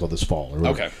won't come out till this fall.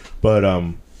 Okay. But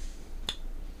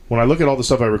when I look at all the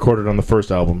stuff I recorded on the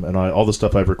first album and all the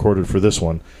stuff I've recorded for this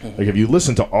one, like if you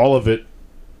listen to all of it,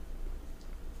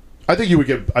 I think you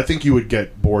would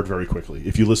get bored very quickly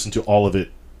if you listen to all of it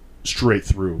straight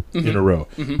through in a row,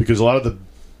 because a lot of the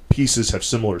pieces have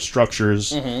similar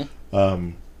structures, and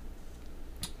I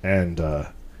don't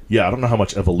know how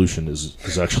much evolution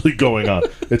is actually going on.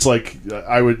 It's like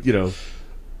I would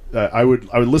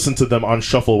listen to them on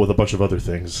shuffle with a bunch of other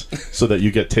things so that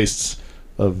you get tastes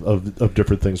of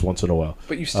different things once in a while.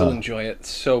 But you still enjoy it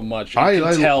so much.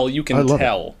 You can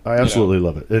tell. I absolutely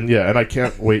love it. And I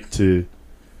can't wait to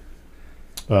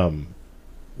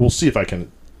we'll see if I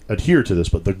can adhere to this,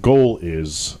 but the goal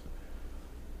is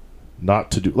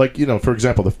not to do, like, for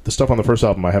example, the stuff on the first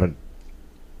album, I haven't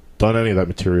done any of that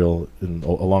material in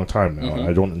a long time now. Mm-hmm.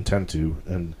 I don't intend to,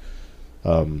 and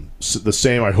the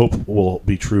same I hope will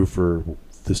be true for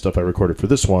the stuff I recorded for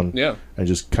this one. Yeah. And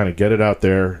just kind of get it out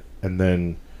there, and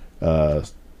then and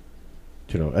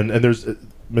there's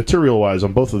material wise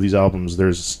on both of these albums,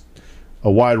 there's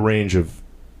a wide range of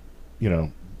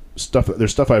stuff.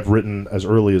 There's stuff I've written as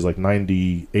early as like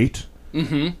 98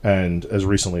 and as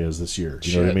recently as this year.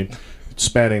 You know what I mean?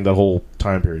 Spanning the whole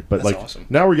time period. But That's like awesome.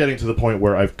 Now we're getting to the point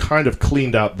where I've kind of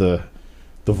cleaned out the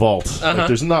vault. Like,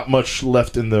 there's not much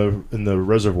left in the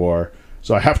reservoir,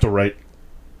 so I have to write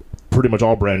pretty much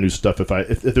all brand new stuff.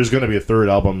 If there's going to be a third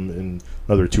album in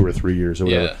another 2 or 3 years or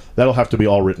whatever, that'll have to be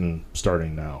all written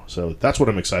starting now. So that's what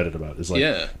I'm excited about. Is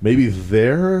like maybe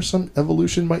some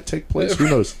evolution might take place. Who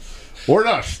knows? Or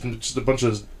not. Just a bunch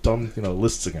of dumb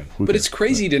lists again. But it's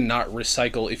crazy to not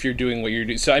recycle if you're doing what you're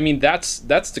doing. So I mean, that's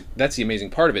the amazing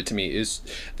part of it to me, is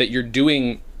that you're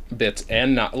doing bits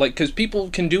and not like, because people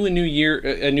can do a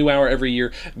new hour every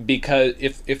year because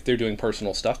if they're doing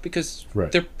personal stuff, because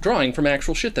they're drawing from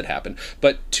actual shit that happened.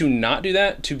 But to not do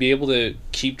that, to be able to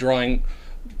keep drawing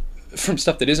from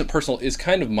stuff that isn't personal, is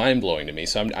kind of mind-blowing to me.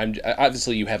 So I'm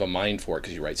obviously you have a mind for it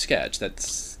because you write sketch.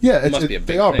 That's must be a big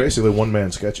they are thing. basically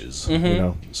one-man sketches.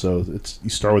 So you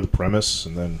start with a premise,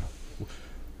 and then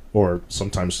or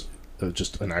sometimes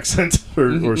just an accent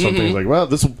or something like, well,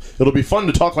 it'll be fun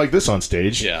to talk like this on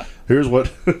stage. Yeah. Here's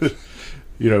what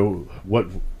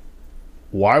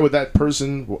why would that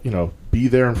person be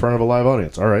there in front of a live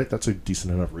audience? All right, that's a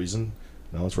decent enough reason.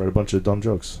 Now let's write a bunch of dumb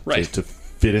jokes to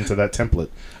fit into that template.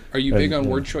 Are you big on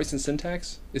word choice and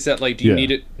syntax? Is that like, do you need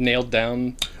it nailed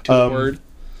down to the word?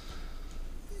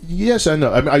 Yes and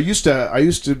no. I mean, I used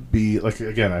to be like,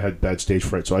 again, I had bad stage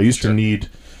fright, so I used to need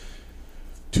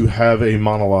to have a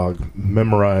monologue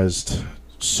memorized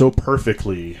so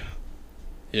perfectly,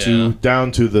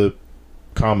 down to the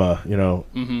comma,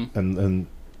 and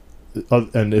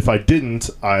if I didn't,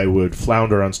 I would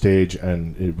flounder on stage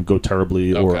and it would go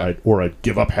terribly, or I'd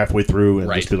give up halfway through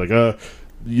and just be like,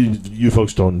 you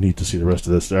folks don't need to see the rest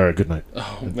of this. All right, good night.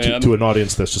 Oh, man. To an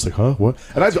audience that's just like, huh, what?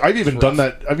 And I've even done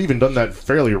that. I've even done that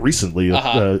fairly recently,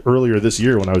 earlier this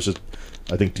year, when I was just,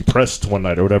 I think, depressed one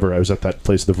night or whatever. I was at that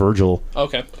place, the Virgil,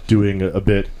 doing a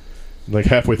bit. And like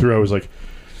halfway through, I was like,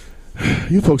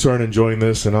 you folks aren't enjoying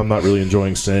this, and I'm not really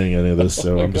enjoying saying any of this,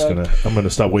 so I'm gonna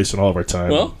stop wasting all of our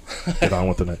time. Well, and get on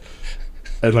with the night.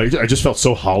 And like, I just felt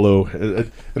so hollow,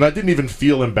 and I didn't even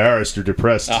feel embarrassed or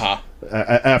depressed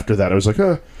after that. I was like,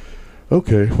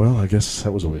 okay, well, I guess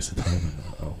that was a waste of time.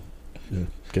 I'll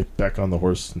get back on the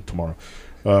horse tomorrow.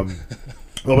 Well,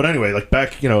 but anyway, like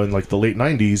back, in like the late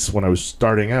 90s when I was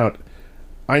starting out,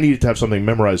 I needed to have something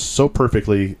memorized so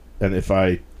perfectly, and if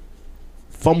I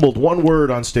fumbled one word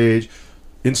on stage,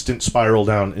 instant spiral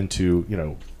down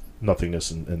into, nothingness,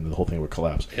 and the whole thing would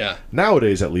collapse. Yeah.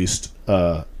 Nowadays, at least,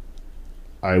 I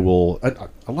will...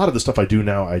 a lot of the stuff I do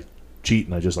now, I cheat,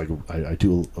 and I just, I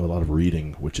do a lot of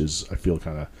reading, which is, I feel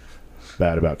kind of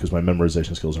bad about, because my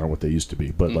memorization skills aren't what they used to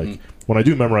be. But, like, when I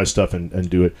do memorize stuff and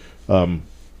do it...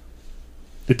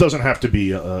 it doesn't have to be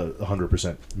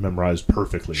 100% memorized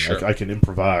perfectly. Sure. I can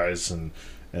improvise and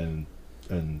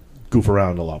goof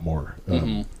around a lot more.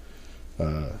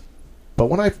 But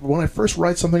when I first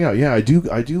write something out, I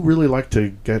do really like to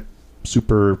get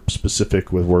super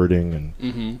specific with wording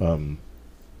and.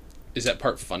 Is that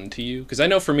part fun to you? Because I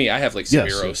know for me, I have like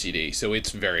severe OCD, so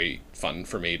it's very fun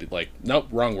for me to like, nope,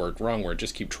 wrong word,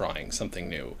 just keep trying something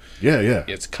new. Yeah.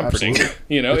 It's comforting,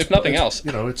 if nothing else.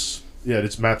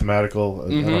 It's mathematical. I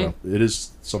don't know. It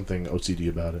is something OCD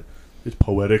about it. It's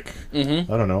poetic. I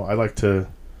don't know. I like to.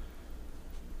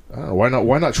 I don't know.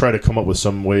 Why not try to come up with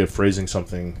some way of phrasing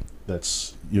something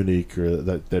that's unique, or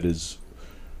that is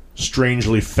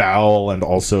strangely foul and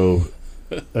also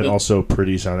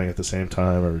pretty sounding at the same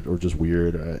time, or just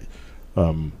weird.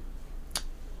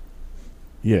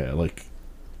 Like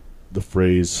the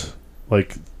phrase.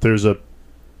 Like there's a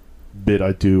bit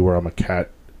I do where I'm a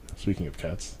cat. Speaking of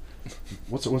cats.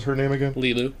 What's her name again?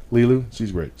 Lilu.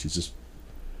 She's great. She's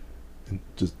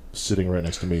just sitting right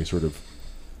next to me, sort of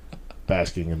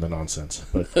basking in the nonsense.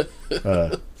 But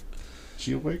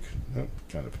she awake? No,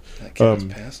 kind of. That cat's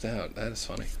passed out. That is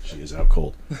funny. She is out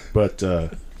cold. But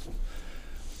so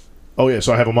I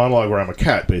have a monologue where I'm a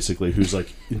cat, basically, who's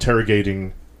like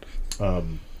interrogating a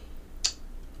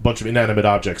bunch of inanimate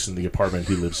objects in the apartment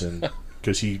he lives in,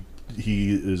 because he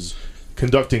is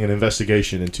conducting an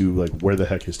investigation into like where the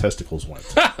heck his testicles went,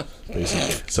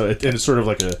 basically. So it's sort of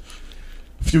like a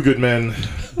Few Good Men,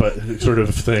 but sort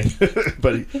of thing.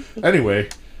 But anyway,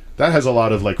 that has a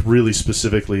lot of like really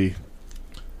specifically,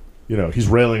 he's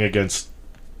railing against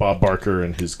Bob Barker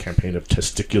and his campaign of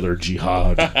testicular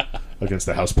jihad against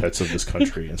the house pets of this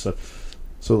country and stuff.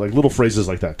 So like little phrases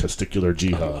like that, testicular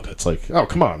jihad. It's like, oh,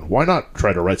 come on, why not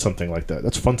try to write something like that?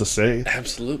 That's fun to say.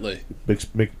 Absolutely.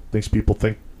 Makes people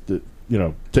think that,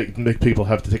 make people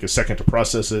have to take a second to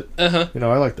process it. I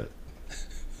like that.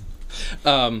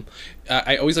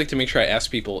 I always like to make sure I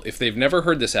ask people if they've never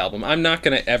heard this album. I'm not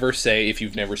going to ever say if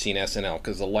you've never seen SNL,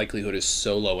 because the likelihood is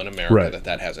so low in America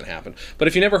that hasn't happened. But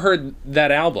if you never heard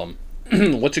that album,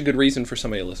 what's a good reason for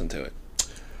somebody to listen to it?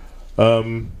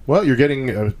 Well, you're getting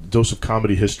a dose of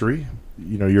comedy history.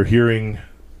 You're hearing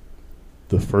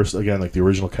the first, again, like the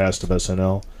original cast of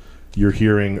SNL. You're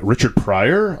hearing Richard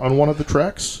Pryor on one of the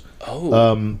tracks.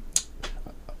 Oh.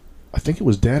 I think it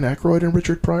was Dan Aykroyd and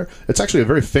Richard Pryor. It's actually a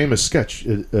very famous sketch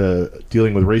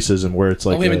dealing with racism, where it's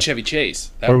like him and Chevy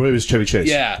Chase. Or maybe it was Chevy Chase.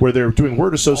 Yeah. Where they're doing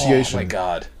word association. Oh my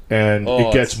God. And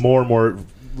it gets more and more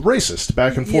racist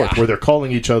back and forth, where they're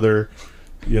calling each other,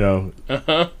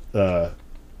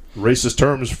 racist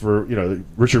terms for,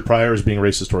 Richard Pryor is being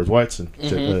racist towards whites, and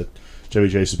Chevy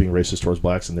Chase is being racist towards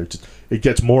blacks, and it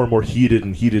gets more and more heated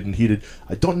and heated and heated.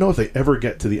 I don't know if they ever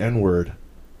get to the N-word.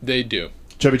 They do.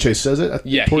 Chevy Chase says it.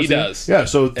 Yeah, he does. Yeah,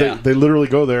 so they literally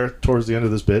go there towards the end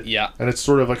of this bit. Yeah. And it's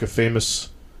sort of like a famous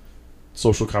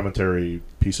social commentary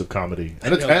piece of comedy.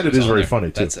 And it is very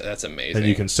funny, too. That's amazing. And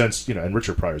you can sense, and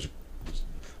Richard Pryor's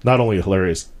not only a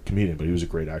hilarious comedian, but he was a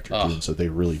great actor, too. And so they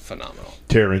really phenomenal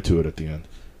tear into it at the end.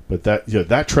 But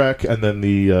that track and then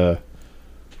the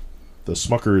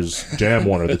Smucker's Jam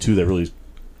one are the two that really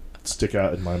stick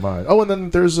out in my mind. Oh, and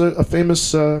then there's a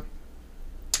famous...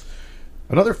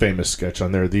 another famous sketch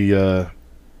on there, the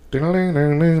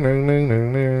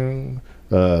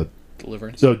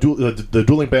Deliverance. So the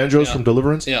dueling banjos from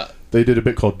Deliverance. Yeah, they did a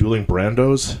bit called Dueling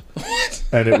Brandos. What?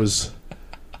 And it was,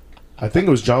 I think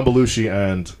it was John Belushi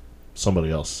and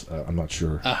somebody else. I'm not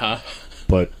sure.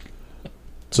 But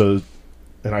so,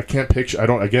 and I can't picture.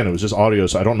 Again, it was just audio,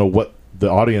 so I don't know what the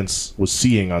audience was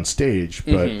seeing on stage.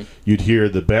 But you'd hear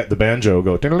the banjo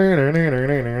go.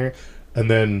 And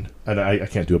then, I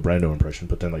can't do a Brando impression,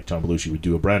 but then like John Belushi would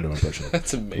do a Brando impression.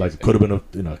 That's amazing. Like could have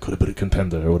been a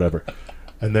contender or whatever.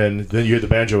 And then you hear the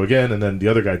banjo again, and then the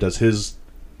other guy does his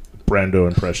Brando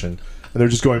impression, and they're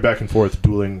just going back and forth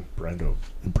dueling Brando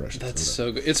impressions. That's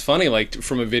so good. It's funny, like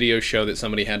from a video show that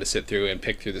somebody had to sit through and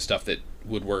pick through the stuff that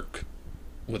would work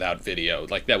without video.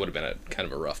 Like that would have been a kind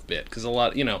of a rough bit, because a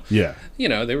lot,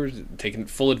 they were taking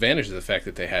full advantage of the fact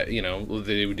that they had,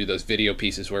 they would do those video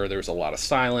pieces where there was a lot of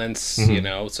silence,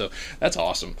 so that's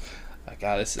awesome.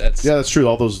 God, that's true.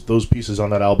 All those pieces on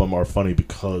that album are funny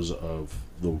because of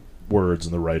the words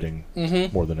and the writing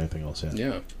more than anything else.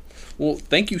 Yeah. Well,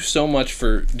 thank you so much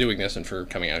for doing this and for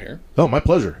coming out here. Oh, my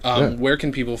pleasure. Where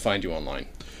can people find you online?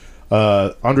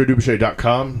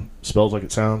 AndreDuBouchet.com, spelled like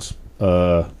it sounds.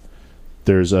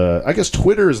 There's I guess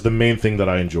Twitter is the main thing that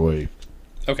I enjoy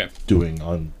doing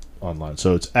online.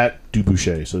 So it's at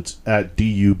Dubouchet. So it's at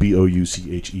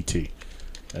DUBOUCHET.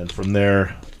 And from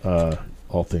there,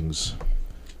 all things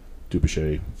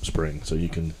Dubouchet Spring. So you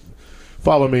can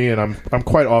follow me, and I'm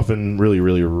quite often really,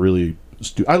 really, really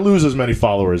I lose as many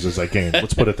followers as I gain.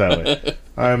 Let's put it that way.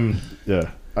 I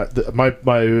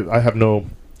have no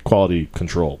quality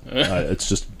control. It's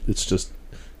just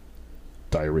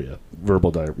diarrhea,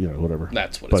 verbal diarrhea, whatever.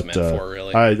 That's what it's meant for,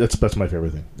 really. That's my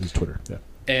favorite thing is Twitter. Yeah.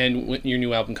 And when your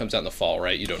new album comes out in the fall,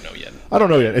 right? You don't know yet. I don't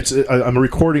know yet. I'm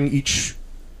recording each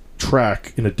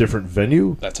track in a different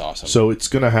venue. That's awesome. So it's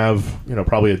gonna have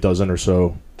probably a dozen or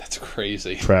so. That's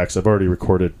crazy. Tracks. I've already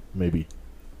recorded maybe.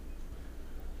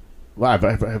 Well, I've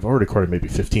already recorded maybe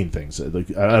 15 things.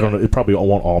 Like I don't know. It probably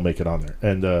won't all make it on there.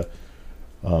 And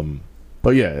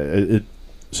but yeah,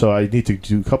 so I need to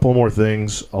do a couple more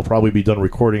things. I'll probably be done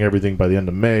recording everything by the end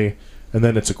of May, and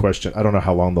then it's a question. I don't know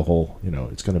how long the whole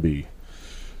it's going to be.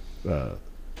 I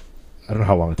don't know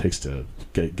how long it takes to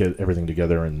get everything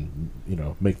together and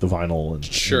make the vinyl and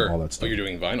all that stuff. Oh, you're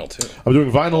doing vinyl too. I'm doing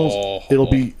vinyls.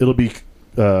 It'll be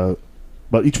but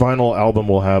each vinyl album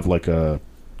will have like a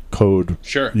code.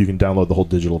 Sure. You can download the whole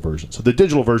digital version. So the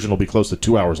digital version will be close to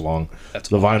 2 hours long. That's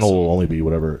the awesome. vinyl will only be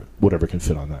whatever can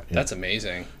fit on that. That's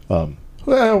amazing.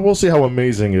 Well, we'll see how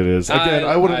amazing it is. Again,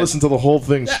 I wouldn't listen to the whole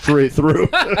thing straight through.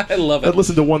 I love it. I'd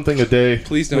listen to one thing a day.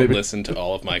 Please don't listen to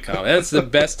all of my comments. That's the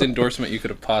best endorsement you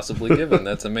could have possibly given.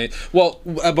 That's amazing. Well,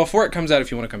 before it comes out, if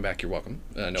you want to come back, you're welcome.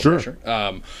 No pressure.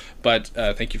 But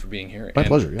thank you for being here. My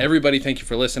pleasure. Yeah. Everybody, thank you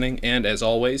for listening. And as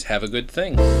always, have a good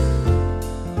thing.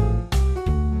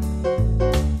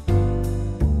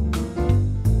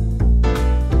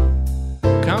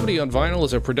 Comedy Comedy on Vinyl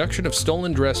is a production of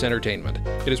Stolen Dress Entertainment.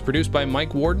 It is produced by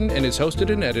Mike Warden and is hosted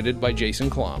and edited by Jason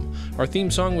Klom. Our theme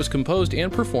song was composed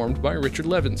and performed by Richard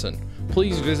Levinson.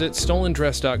 Please visit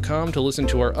stolendress.com to listen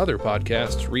to our other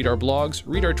podcasts, read our blogs,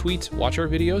 read our tweets, watch our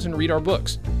videos, and read our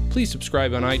books. Please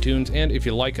subscribe on iTunes, and if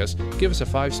you like us, give us a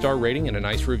 5-star rating and a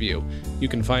nice review. You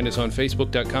can find us on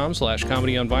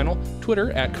facebook.com/comedyonvinyl, Twitter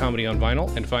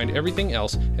 @comedyonvinyl, and find everything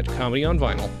else at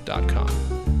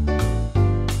comedyonvinyl.com.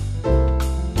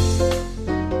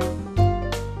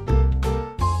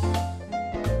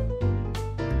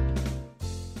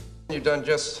 You've done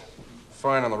just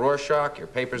fine on the Rorschach. Your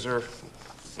papers are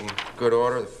in good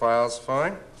order. The file's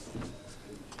fine.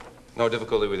 No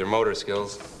difficulty with your motor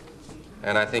skills.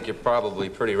 And I think you're probably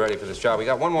pretty ready for this job. We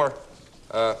got one more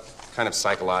kind of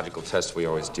psychological test we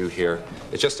always do here.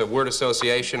 It's just a word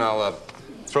association. I'll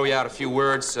throw you out a few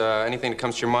words. Anything that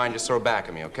comes to your mind, just throw it back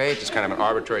at me, okay? Just kind of an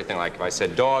arbitrary thing. Like if I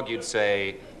said dog, you'd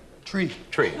say... Tree.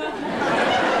 Tree.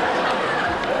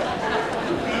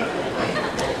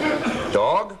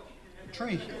 Dog?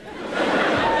 Tree.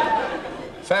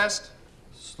 Fast?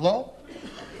 Slow.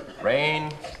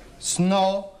 Rain?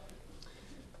 Snow.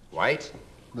 White?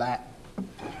 Black.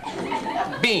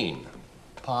 Bean?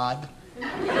 Pod.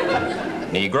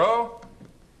 Negro?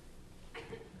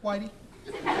 Whitey.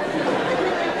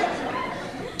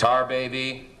 Tar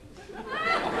baby?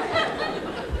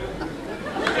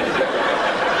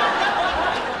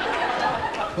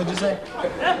 What'd you say?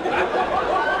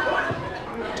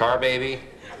 Tar baby?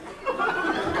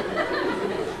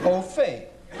 Au fait.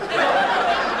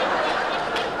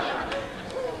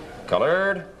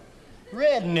 Colored?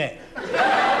 Redneck.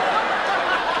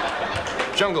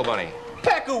 Jungle bunny?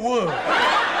 Peckerwood.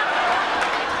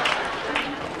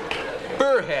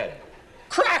 Burrhead?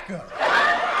 Cracker.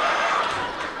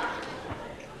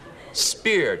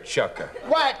 Spear chucker?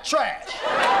 White trash.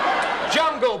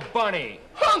 Jungle bunny?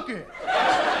 Hunky.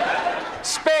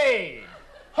 Spade?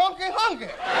 Hunky.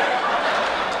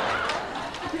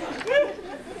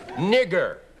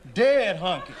 Nigger? Dead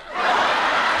hunky.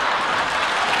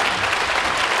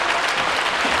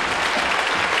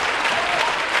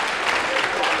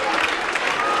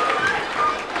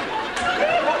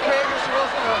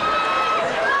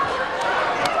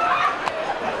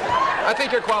 I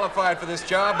think you're qualified for this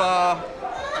job. How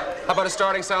about a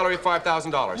starting salary of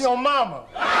 $5,000? Your mama.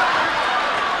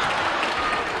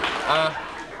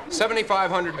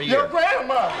 $7,500 a year. Your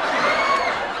grandma.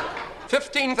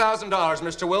 $15,000,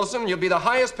 Mr. Wilson. You'll be the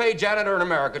highest paid janitor in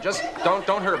America. Just don't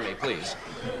hurt me, please.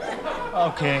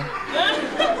 Okay.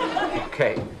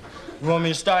 Okay. You want me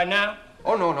to start now?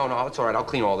 Oh, no. It's all right. I'll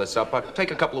clean all this up.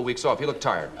 Take a couple of weeks off. You look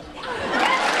tired.